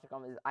them not to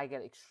come is I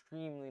get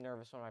extremely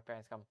nervous when my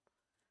parents come.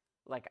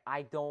 Like,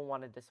 I don't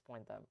want to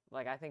disappoint them.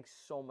 Like, I think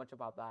so much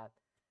about that.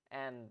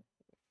 And,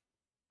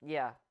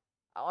 yeah.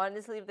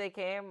 Honestly, if they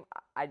came,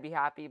 I'd be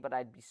happy, but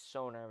I'd be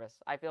so nervous.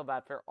 I feel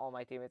bad for all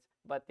my teammates.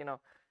 But,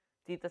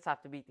 titas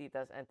have to be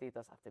titas, and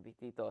titas have to be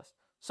titos.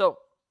 So,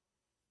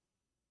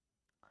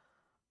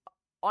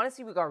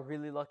 honestly, we got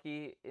really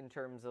lucky in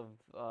terms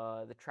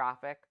of the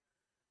traffic.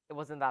 It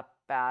wasn't that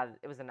bad.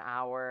 It was an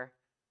hour.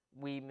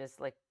 We missed,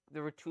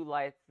 there were 2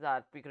 lights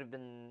that we could have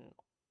been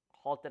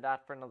halted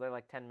at for another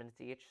 10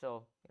 minutes each,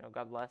 so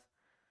God bless.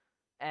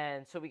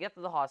 And so we get to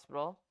the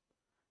hospital,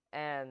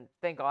 and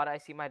thank God I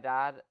see my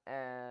dad,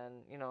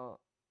 and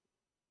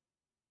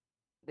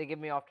they give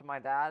me off to my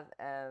dad,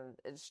 and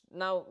it's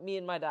now me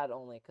and my dad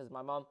only because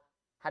my mom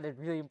had a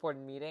really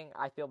important meeting.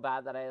 I feel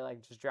bad that I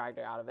just dragged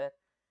her out of it,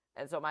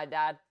 and so my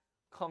dad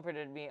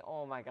comforted me.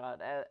 Oh my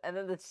God. And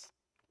then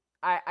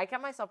I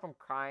kept myself from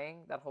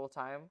crying that whole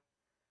time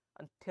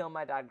until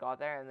my dad got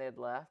there and they'd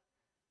left.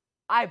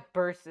 I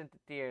burst into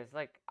tears.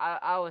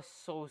 I was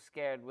so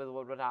scared with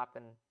what would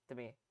happen to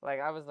me.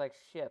 I was like,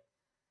 shit,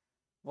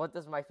 what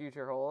does my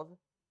future hold?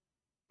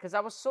 Because I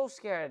was so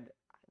scared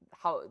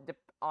how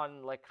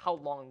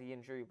long the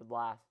injury would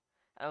last.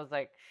 And I was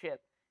like,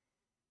 shit,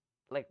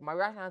 my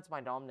right hand's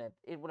my dominant.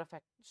 It would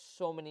affect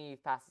so many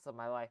facets of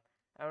my life.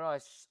 I don't know,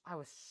 I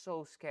was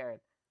so scared.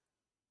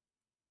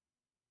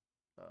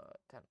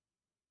 10.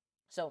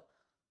 So,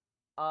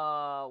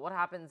 what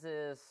happens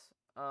is,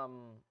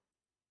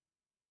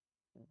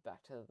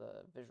 back to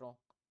the visual.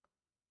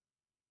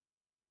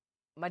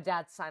 My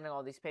dad's signing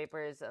all these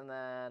papers, and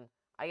then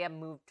I get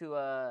moved to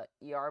a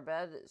ER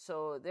bed.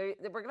 So they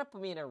were gonna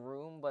put me in a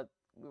room, but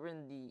we were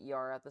in the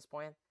ER at this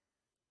point.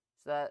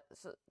 So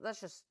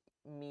that's just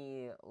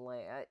me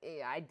laying.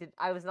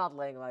 I was not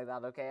laying like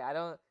that. Okay, I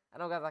don't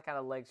got that kind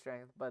of leg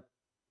strength, but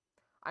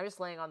I'm just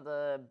laying on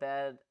the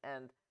bed,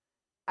 and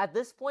at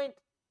this point,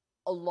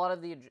 a lot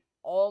of the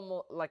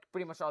almost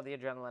pretty much all the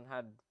adrenaline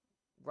had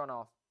run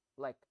off.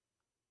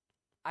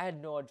 I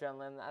had no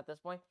adrenaline at this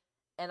point,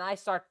 and I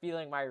start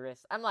feeling my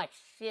wrist. I'm like,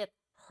 shit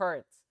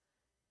hurts.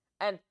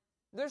 And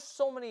there's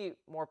so many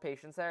more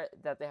patients there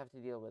that they have to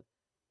deal with.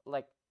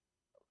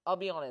 I'll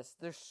be honest,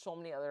 there's so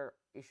many other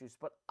issues,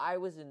 but I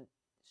was in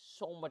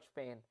so much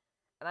pain.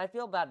 And I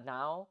feel bad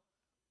now,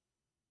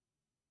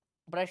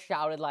 but I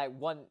shouted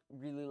one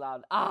really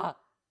loud, ah!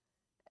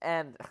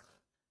 And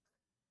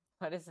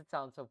why does it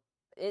sound so...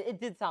 It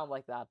did sound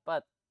like that,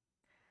 but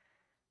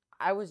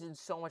I was in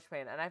so much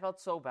pain, and I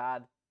felt so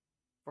bad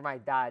for my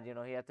dad.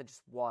 He had to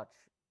just watch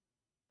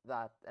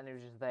that, and he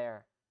was just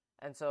there.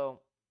 And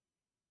so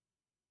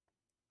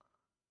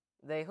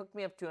they hooked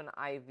me up to an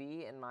IV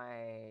in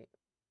my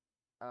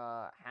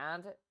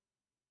hand,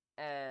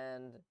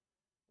 and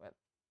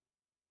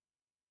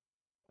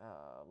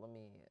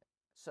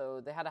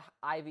so they had an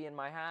IV in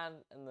my hand,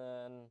 and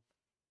then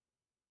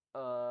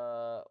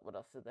what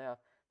else did they have?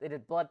 They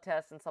did blood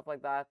tests and stuff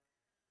like that.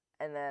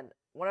 And then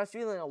when I was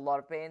feeling a lot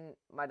of pain,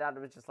 my dad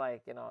was just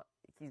like,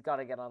 he's got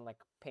to get on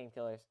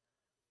painkillers.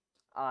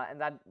 And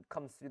that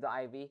comes through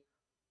the IV.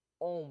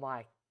 Oh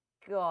my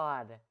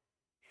God.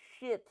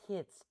 Shit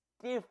hits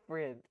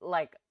different.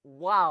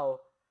 Wow.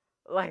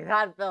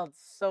 That felt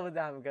so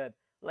damn good.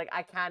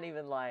 I can't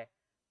even lie.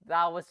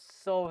 That was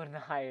so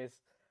nice.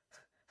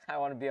 I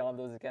want to be on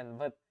those again.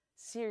 But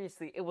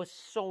seriously, it was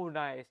so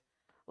nice.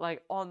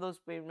 On those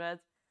pain meds.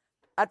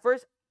 At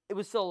first, it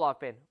was still a lot of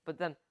pain. But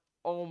then,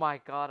 oh my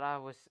God, I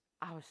was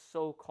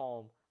so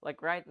calm.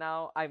 Right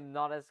now, I'm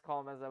not as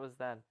calm as I was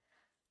then.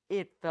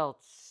 It felt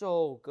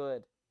so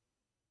good.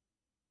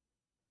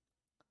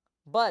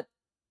 But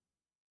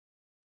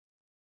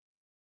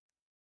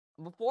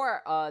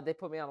before they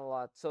put me on a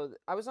lot, so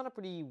I was on a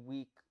pretty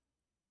weak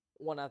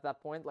one at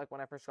that point, when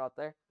I first got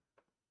there.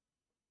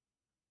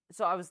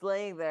 So I was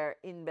laying there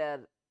in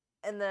bed,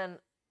 and then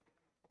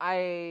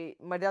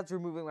my dad's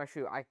removing my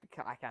shoe. I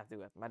can't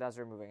do it. My dad's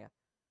removing it.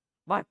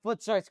 My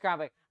foot starts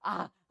cramping.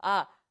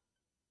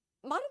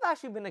 Might have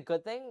actually been a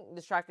good thing,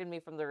 distracted me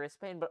from the wrist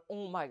pain, but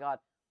oh my god,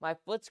 my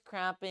foot's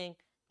cramping,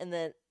 and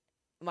then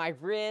my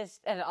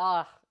wrist, and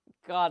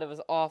god, it was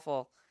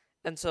awful.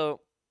 And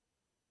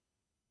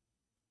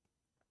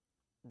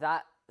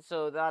that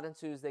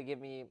ensues. They give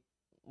me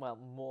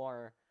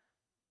more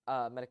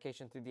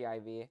medication through the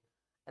IV,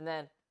 and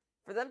then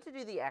for them to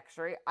do the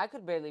X-ray, I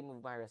could barely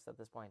move my wrist at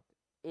this point.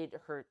 It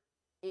hurt.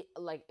 It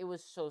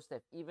was so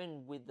stiff,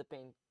 even with the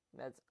pain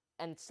meds,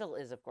 and still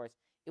is, of course.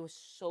 It was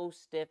so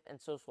stiff and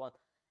so swollen.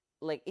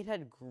 Like, it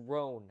had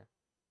grown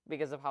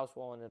because of how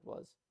swollen it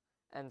was.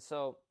 And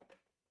so,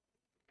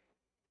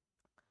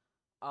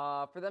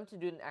 for them to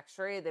do an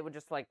X-ray, they would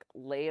just, like,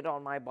 lay it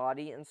on my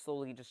body and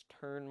slowly just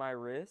turn my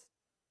wrist.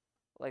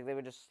 Like, they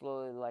would just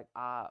slowly, like,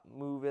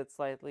 move it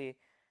slightly.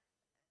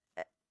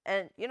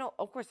 And, you know,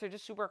 of course, they're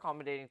just super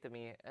accommodating to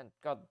me. And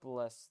God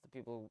bless the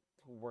people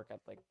who work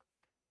at, like,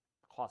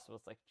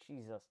 hospitals. Like,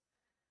 Jesus.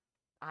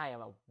 I am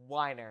a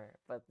whiner,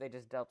 but they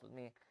just dealt with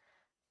me.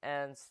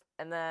 And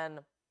then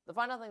the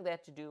final thing they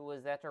had to do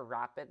was they had to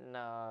wrap it in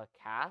a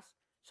cast.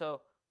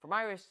 So for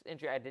my wrist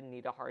injury, I didn't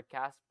need a hard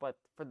cast, but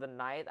for the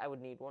night, I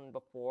would need one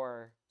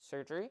before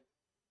surgery.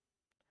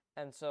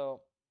 And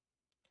so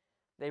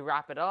they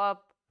wrap it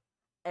up,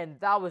 and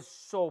that was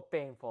so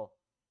painful.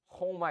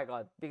 Oh my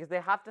god, because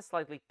they have to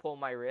slightly pull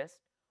my wrist.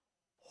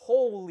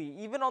 Holy,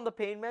 even on the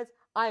pain meds,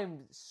 I am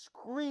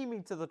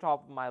screaming to the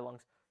top of my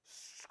lungs.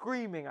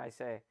 Screaming, I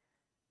say.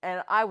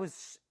 And I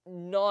was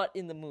not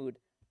in the mood.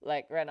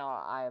 Like, right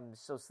now, I am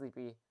so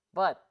sleepy.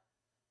 But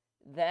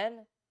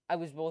then, I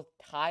was both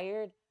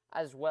tired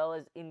as well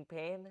as in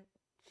pain.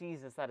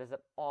 Jesus, that is an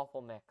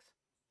awful mix.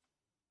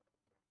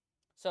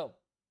 So,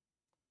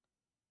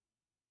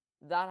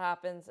 that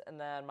happens, and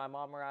then my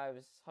mom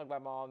arrives. Hug my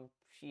mom.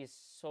 She's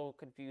so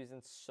confused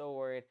and so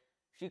worried.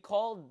 She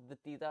called the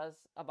titas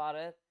about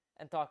it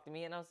and talked to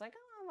me, and I was like,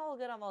 oh,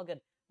 I'm all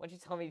good. When she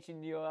told me she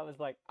knew, I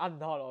was like, I'm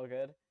not all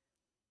good.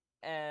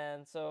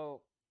 And so,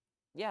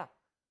 yeah.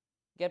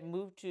 Get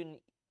moved to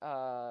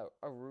a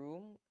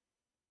room.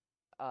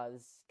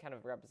 This is kind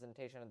of a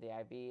representation of the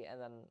IB,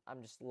 and then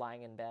I'm just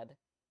lying in bed.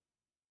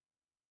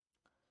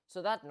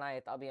 So that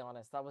night, I'll be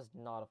honest, that was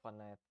not a fun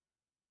night.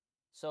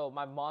 So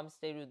my mom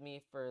stayed with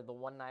me for the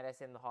one night I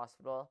stayed in the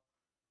hospital.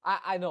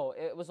 I know,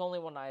 it was only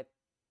one night.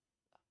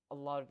 A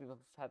lot of people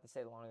had to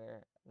stay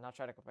longer. I'm not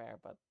trying to compare,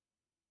 but,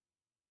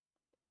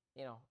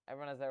 you know,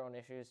 everyone has their own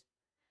issues.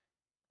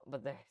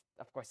 But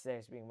of course,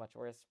 theirs being much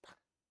worse.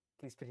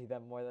 Please pity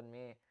them more than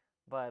me.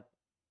 But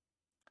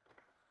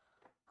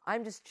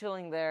I'm just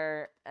chilling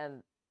there,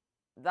 and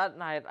that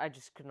night I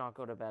just could not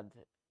go to bed.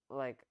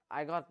 Like,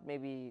 I got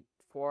maybe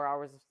 4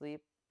 hours of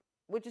sleep,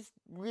 which is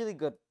really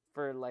good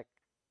for, like,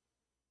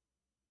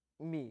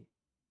 me,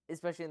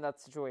 especially in that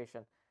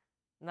situation.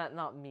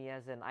 Not me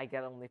as in I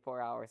get only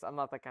 4 hours. I'm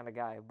not that kind of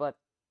guy, but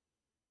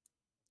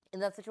in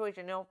that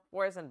situation, you know,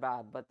 4 isn't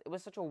bad, but it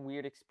was such a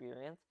weird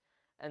experience.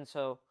 And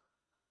so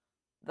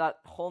that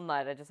whole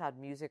night I just had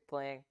music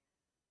playing,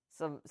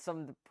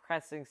 some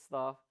depressing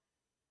stuff.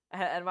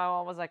 And my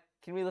mom was like,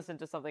 "Can we listen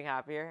to something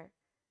happier?"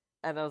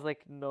 And I was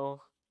like,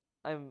 "No.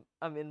 I'm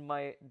in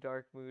my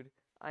dark mood.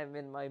 I'm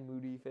in my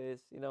moody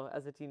phase, you know,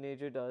 as a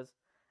teenager does."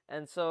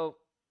 And so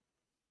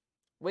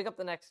wake up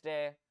the next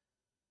day,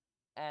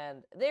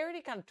 and they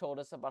already kind of told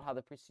us about how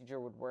the procedure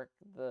would work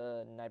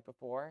the night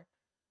before.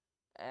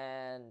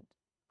 And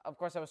of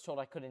course I was told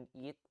I couldn't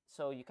eat,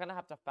 so you kind of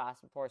have to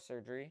fast before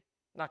surgery.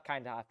 Not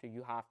kind of have to,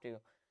 you have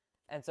to.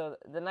 And so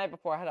the night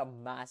before I had a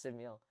massive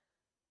meal.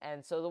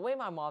 And so the way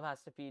my mom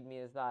has to feed me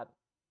is that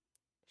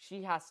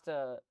she has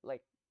to,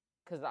 like,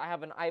 because I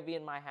have an IV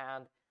in my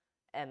hand,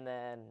 and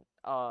then,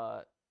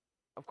 of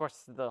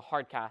course, the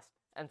hard cast.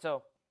 And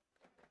so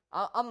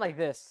I'm like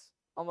this.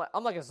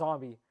 I'm like a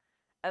zombie.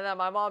 And then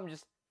my mom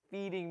just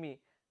feeding me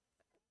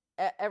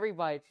every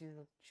bite. She's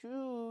like,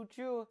 chew,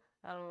 chew.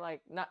 And I'm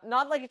like,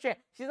 not like a train.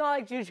 She's not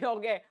like, chew, chew,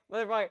 okay.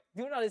 But like,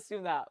 do not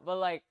assume that. But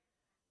like,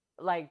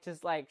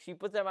 just like, she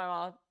puts it in my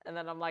mouth, and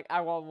then I'm like, I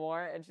want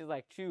more. And she's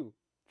like, chew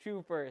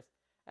first.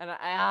 And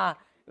it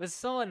was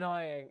so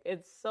annoying.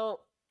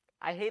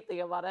 I hate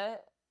thinking about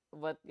it,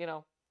 but you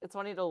know, it's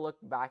funny to look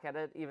back at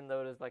it, even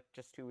though it is like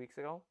just 2 weeks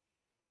ago.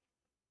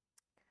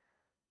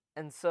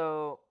 And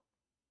so,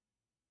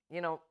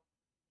 you know,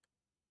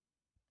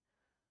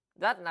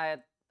 that night,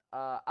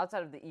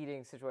 outside of the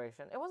eating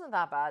situation, it wasn't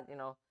that bad, you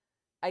know.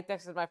 I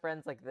texted my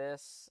friends like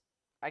this.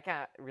 I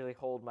can't really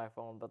hold my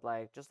phone, but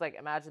like, just like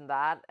imagine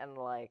that and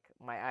like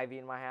my IV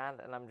in my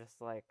hand, and I'm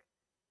just like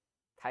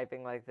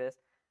typing like this.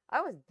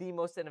 I was the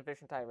most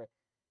inefficient typer.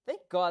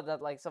 Thank God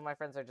that like some of my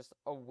friends are just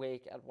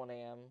awake at 1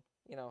 a.m.,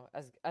 you know,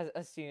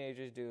 as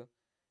teenagers do,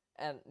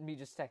 and me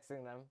just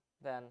texting them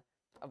then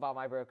about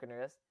my broken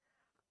wrist.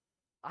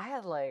 I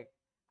had like,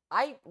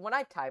 when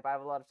I type, I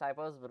have a lot of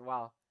typos, but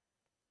wow,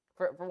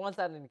 for once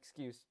I had an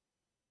excuse.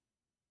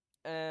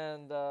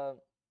 And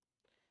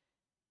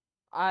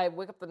I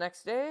wake up the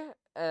next day,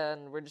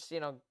 and we're just, you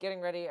know, getting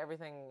ready,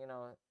 everything, you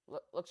know,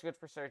 looks good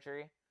for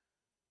surgery,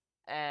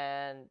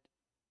 and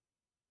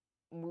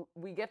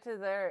we get to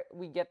there.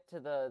 We get to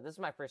the. This is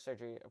my first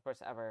surgery, of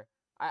course, ever.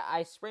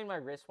 I sprained my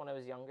wrist when I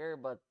was younger,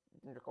 but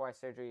didn't require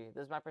surgery.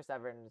 This is my first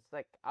ever, and it's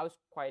like I was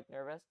quite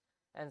nervous,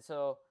 and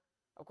so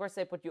of course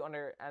they put you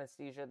under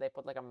anesthesia. They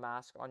put like a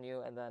mask on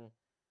you, and then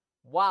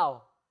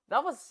wow,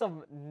 that was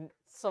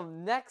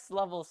some next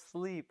level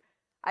sleep.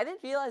 I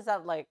didn't realize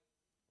that like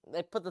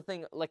they put the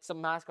thing like some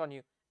mask on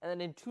you, and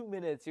then in 2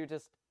 minutes you're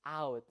just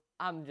out.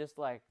 I'm just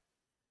like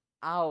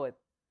out.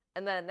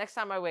 And then next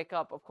time I wake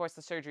up, of course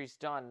the surgery's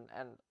done,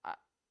 and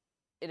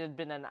it had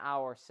been an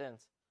hour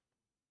since.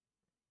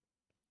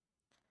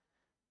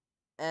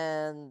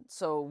 And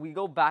so we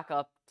go back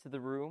up to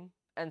the room,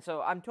 and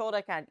so I'm told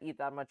I can't eat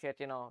that much yet,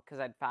 because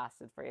I'd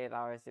fasted for 8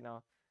 hours,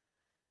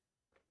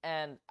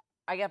 And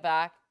I get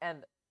back,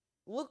 and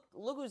look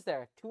who's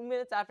there. 2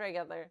 minutes after I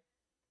get there,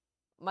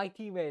 my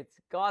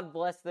teammates, God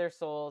bless their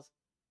souls,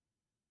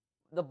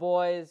 the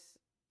boys,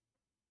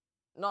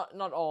 not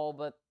all,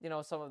 but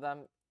some of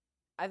them.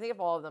 I think if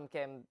all of them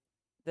came,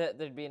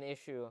 there'd be an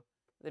issue.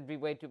 There'd be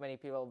way too many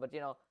people. But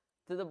to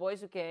the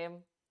boys who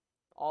came,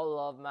 all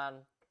love,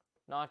 man.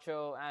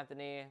 Nacho,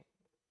 Anthony,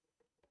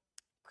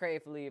 Cray,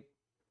 Philippe,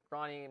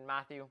 Ronnie, and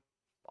Matthew,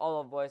 all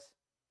love, boys,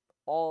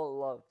 all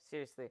love,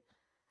 seriously.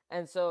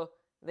 And so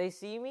they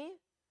see me,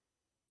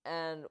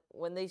 and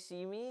when they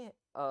see me,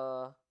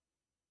 I'll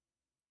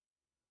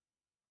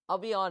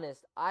be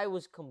honest, I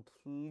was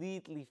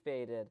completely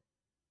faded,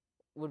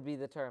 would be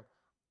the term.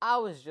 I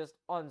was just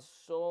on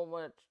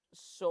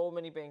so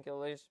many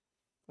painkillers.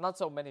 Not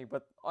so many,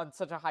 but on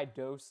such a high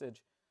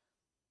dosage.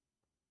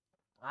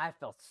 I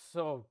felt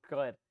so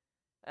good.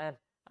 And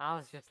I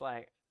was just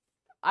like,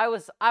 I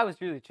was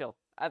really chill.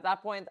 At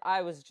that point,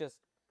 I was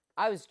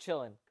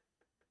chilling.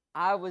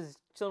 I was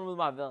chilling with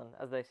my villain,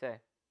 as they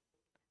say.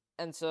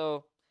 And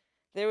so,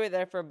 they were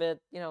there for a bit,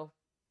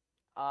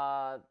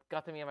 got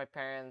to meet my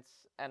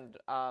parents and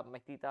my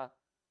tita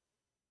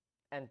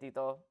and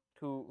tito,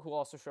 who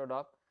also showed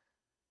up.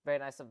 Very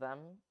nice of them.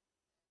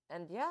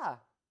 And yeah,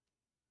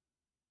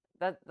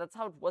 that's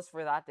how it was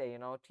for that day,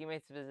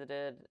 Teammates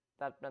visited.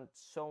 That meant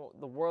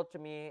the world to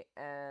me,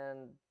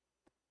 and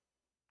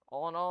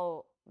all in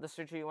all, the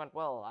surgery went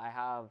well. I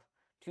have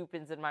 2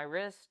 pins in my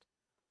wrist.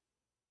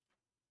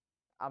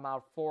 I'm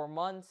out 4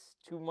 months,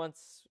 2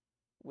 months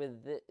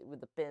with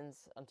the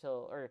pins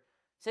or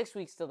 6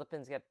 weeks till the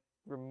pins get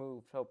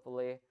removed,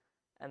 hopefully,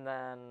 and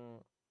then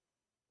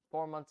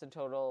 4 months in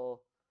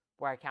total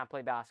where I can't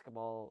play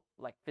basketball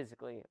like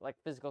physically, like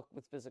physical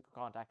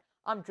contact.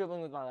 I'm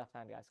dribbling with my left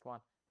hand, guys. Come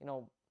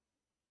on,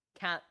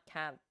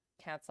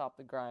 can't stop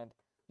the grind.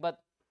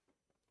 But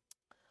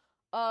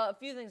a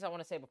few things I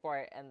want to say before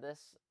I end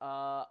this.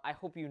 I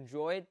hope you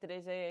enjoyed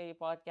today's AAA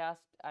podcast.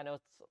 I know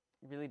it's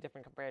really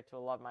different compared to a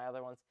lot of my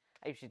other ones.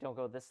 I usually don't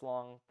go this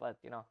long, but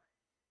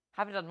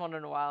haven't done one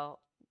in a while,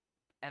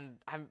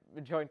 and I'm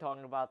enjoying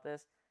talking about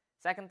this.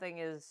 Second thing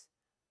is,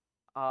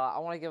 I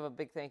want to give a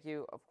big thank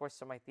you, of course,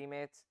 to my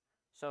teammates.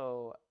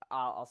 So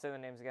I'll say the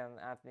names again: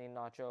 Anthony,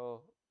 Nacho,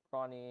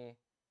 Ronnie,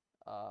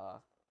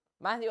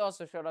 Matthew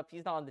also showed up.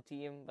 He's not on the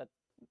team, but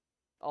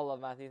all love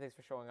Matthew. Thanks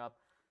for showing up.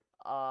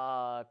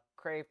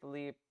 Cray,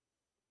 Philippe,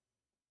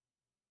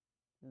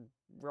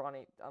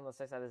 Ronnie, unless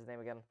I said his name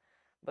again,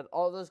 but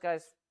all those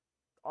guys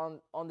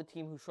on the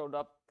team who showed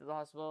up to the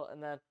hospital,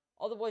 and then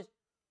all the boys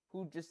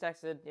who just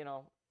texted,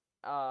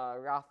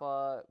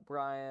 Rafa,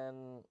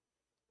 Brian,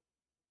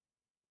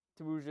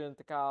 Tabujan,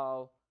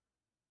 Takao,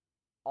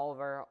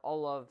 Oliver,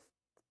 all love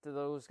to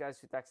those guys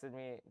who texted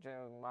me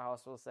during my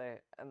hospital stay,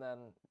 and then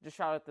just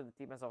shout out to the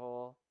team as a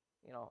whole,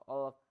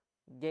 all of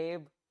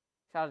Gabe,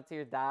 shout out to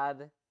your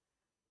dad.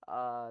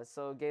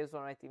 So Gabe's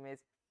one of my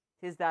teammates.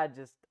 His dad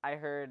I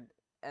heard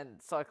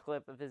and saw a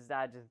clip of his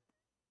dad just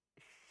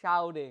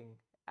shouting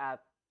at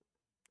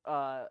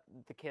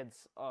the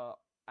kids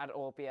at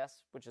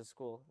OLPS, which is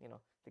cool.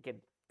 The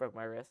kid broke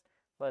my wrist,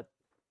 but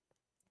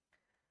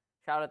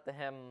shout out to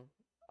him.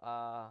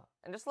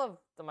 And just love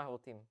to my whole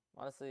team.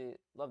 Honestly,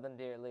 love them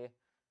dearly.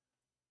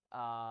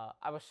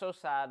 I was so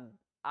sad.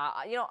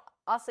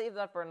 I'll save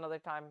that for another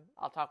time.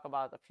 I'll talk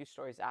about a few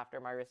stories after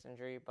my wrist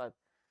injury, but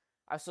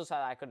I was so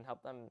sad I couldn't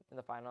help them in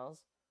the finals.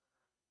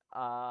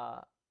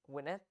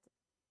 Win it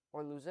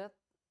or lose it.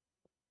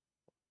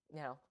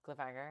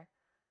 Cliffhanger.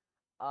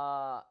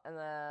 And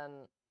then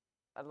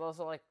I'd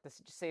also like to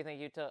just say thank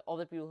you to all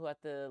the people who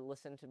had to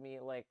listen to me,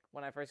 like,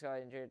 when I first got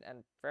injured,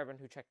 and for everyone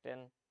who checked in.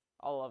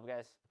 All love,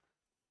 guys.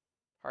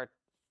 Heart.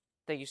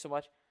 Thank you so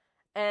much.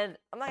 And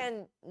I'm not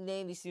going to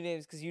name these 2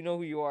 names because you know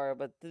who you are,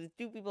 but the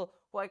 2 people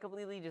who I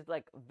completely just,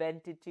 like,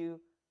 vented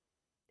to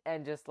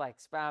and just, like,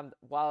 spammed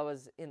while I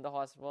was in the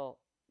hospital,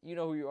 you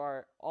know who you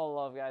are. All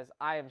love, guys.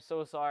 I am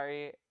so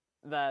sorry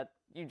that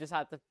you just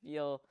had to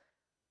feel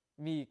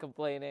me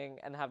complaining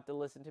and have to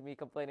listen to me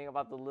complaining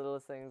about the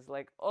littlest things,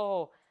 like,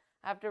 oh,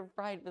 I have to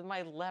write with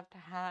my left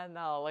hand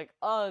now, like,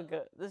 ugh,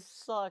 this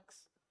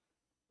sucks.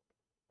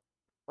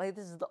 Like,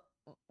 this is the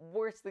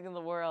worst thing in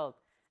the world.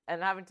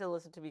 And having to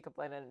listen to me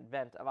complain and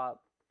vent about,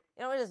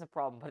 it is a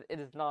problem, but it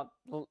is not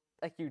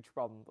a huge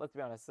problem. Let's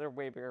be honest. There are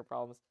way bigger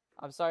problems.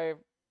 I'm sorry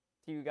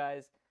to you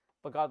guys,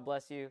 but God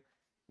bless you.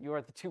 You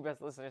are the two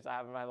best listeners I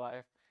have in my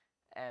life.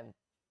 And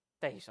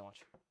thank you so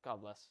much.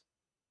 God bless.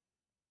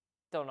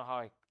 Don't know how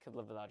I could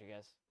live without you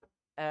guys.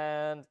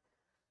 And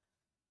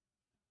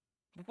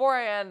before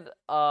I end,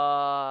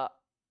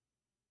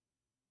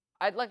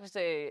 I'd like to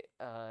say,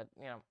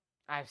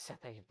 I've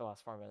said thank you for the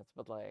last 4 minutes,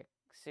 but like,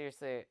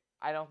 seriously,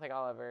 I don't think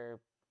I'll ever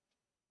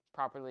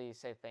properly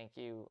say thank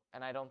you,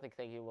 and I don't think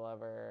thank you will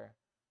ever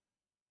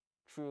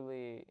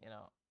truly,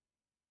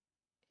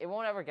 it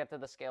won't ever get to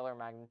the scale or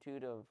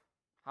magnitude of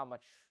how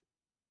much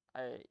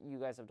you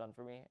guys have done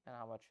for me, and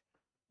how much,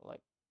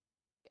 like,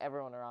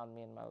 everyone around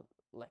me and my,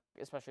 like,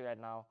 especially right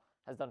now,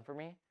 has done for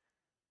me.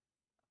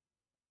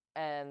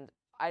 And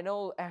I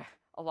know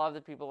a lot of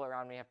the people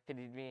around me have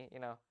pitied me,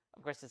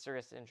 of course it's a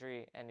wrist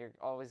injury, and you're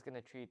always going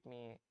to treat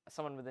me,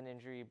 someone with an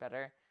injury,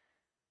 better.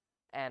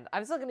 And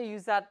I'm still going to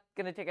use that,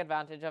 going to take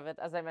advantage of it,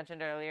 as I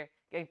mentioned earlier,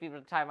 getting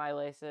people to tie my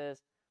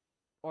laces,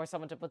 or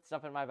someone to put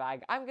stuff in my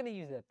bag. I'm going to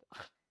use it.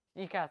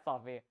 You can't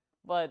stop me.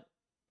 But,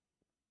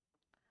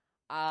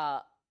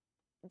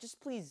 just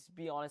please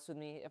be honest with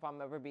me if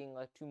I'm ever being,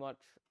 like, too much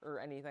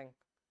or anything.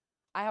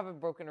 I have a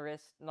broken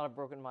wrist, not a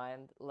broken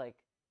mind. Like,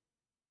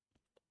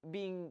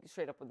 being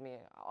straight up with me,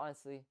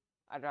 honestly,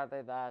 I'd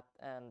rather that.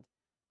 And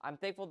I'm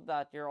thankful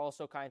that you're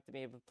also kind to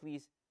me, but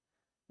please,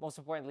 most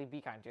importantly,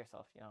 be kind to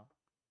yourself,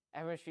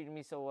 Everyone's treating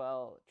me so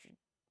well,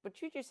 but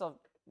treat yourself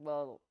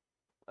well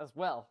as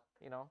well,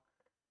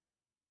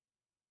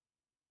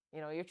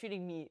 you're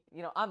treating me,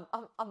 I'm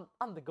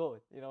the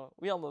GOAT,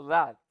 we all know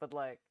that, but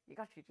like, you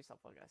gotta treat yourself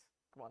well, guys.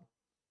 Come on.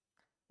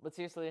 But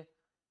seriously,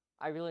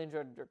 I really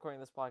enjoyed recording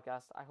this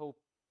podcast. I hope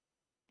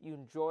you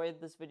enjoyed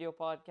this video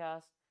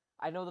podcast.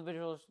 I know the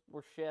visuals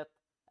were shit,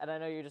 and I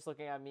know you're just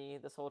looking at me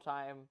this whole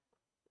time.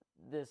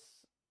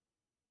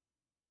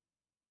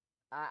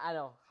 I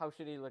know how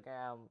shitty looking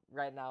I am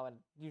right now, and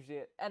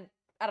usually, and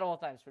at all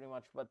times pretty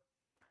much, but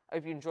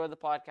if you enjoyed the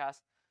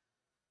podcast,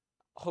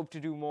 hope to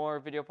do more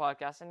video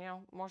podcasts and,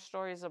 more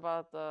stories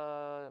about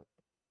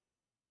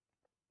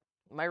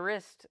my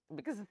wrist,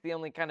 because it's the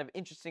only kind of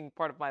interesting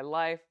part of my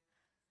life.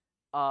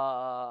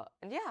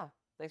 And yeah,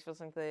 thanks for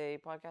listening to the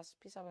podcast.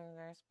 Peace out,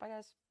 guys. Bye,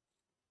 guys.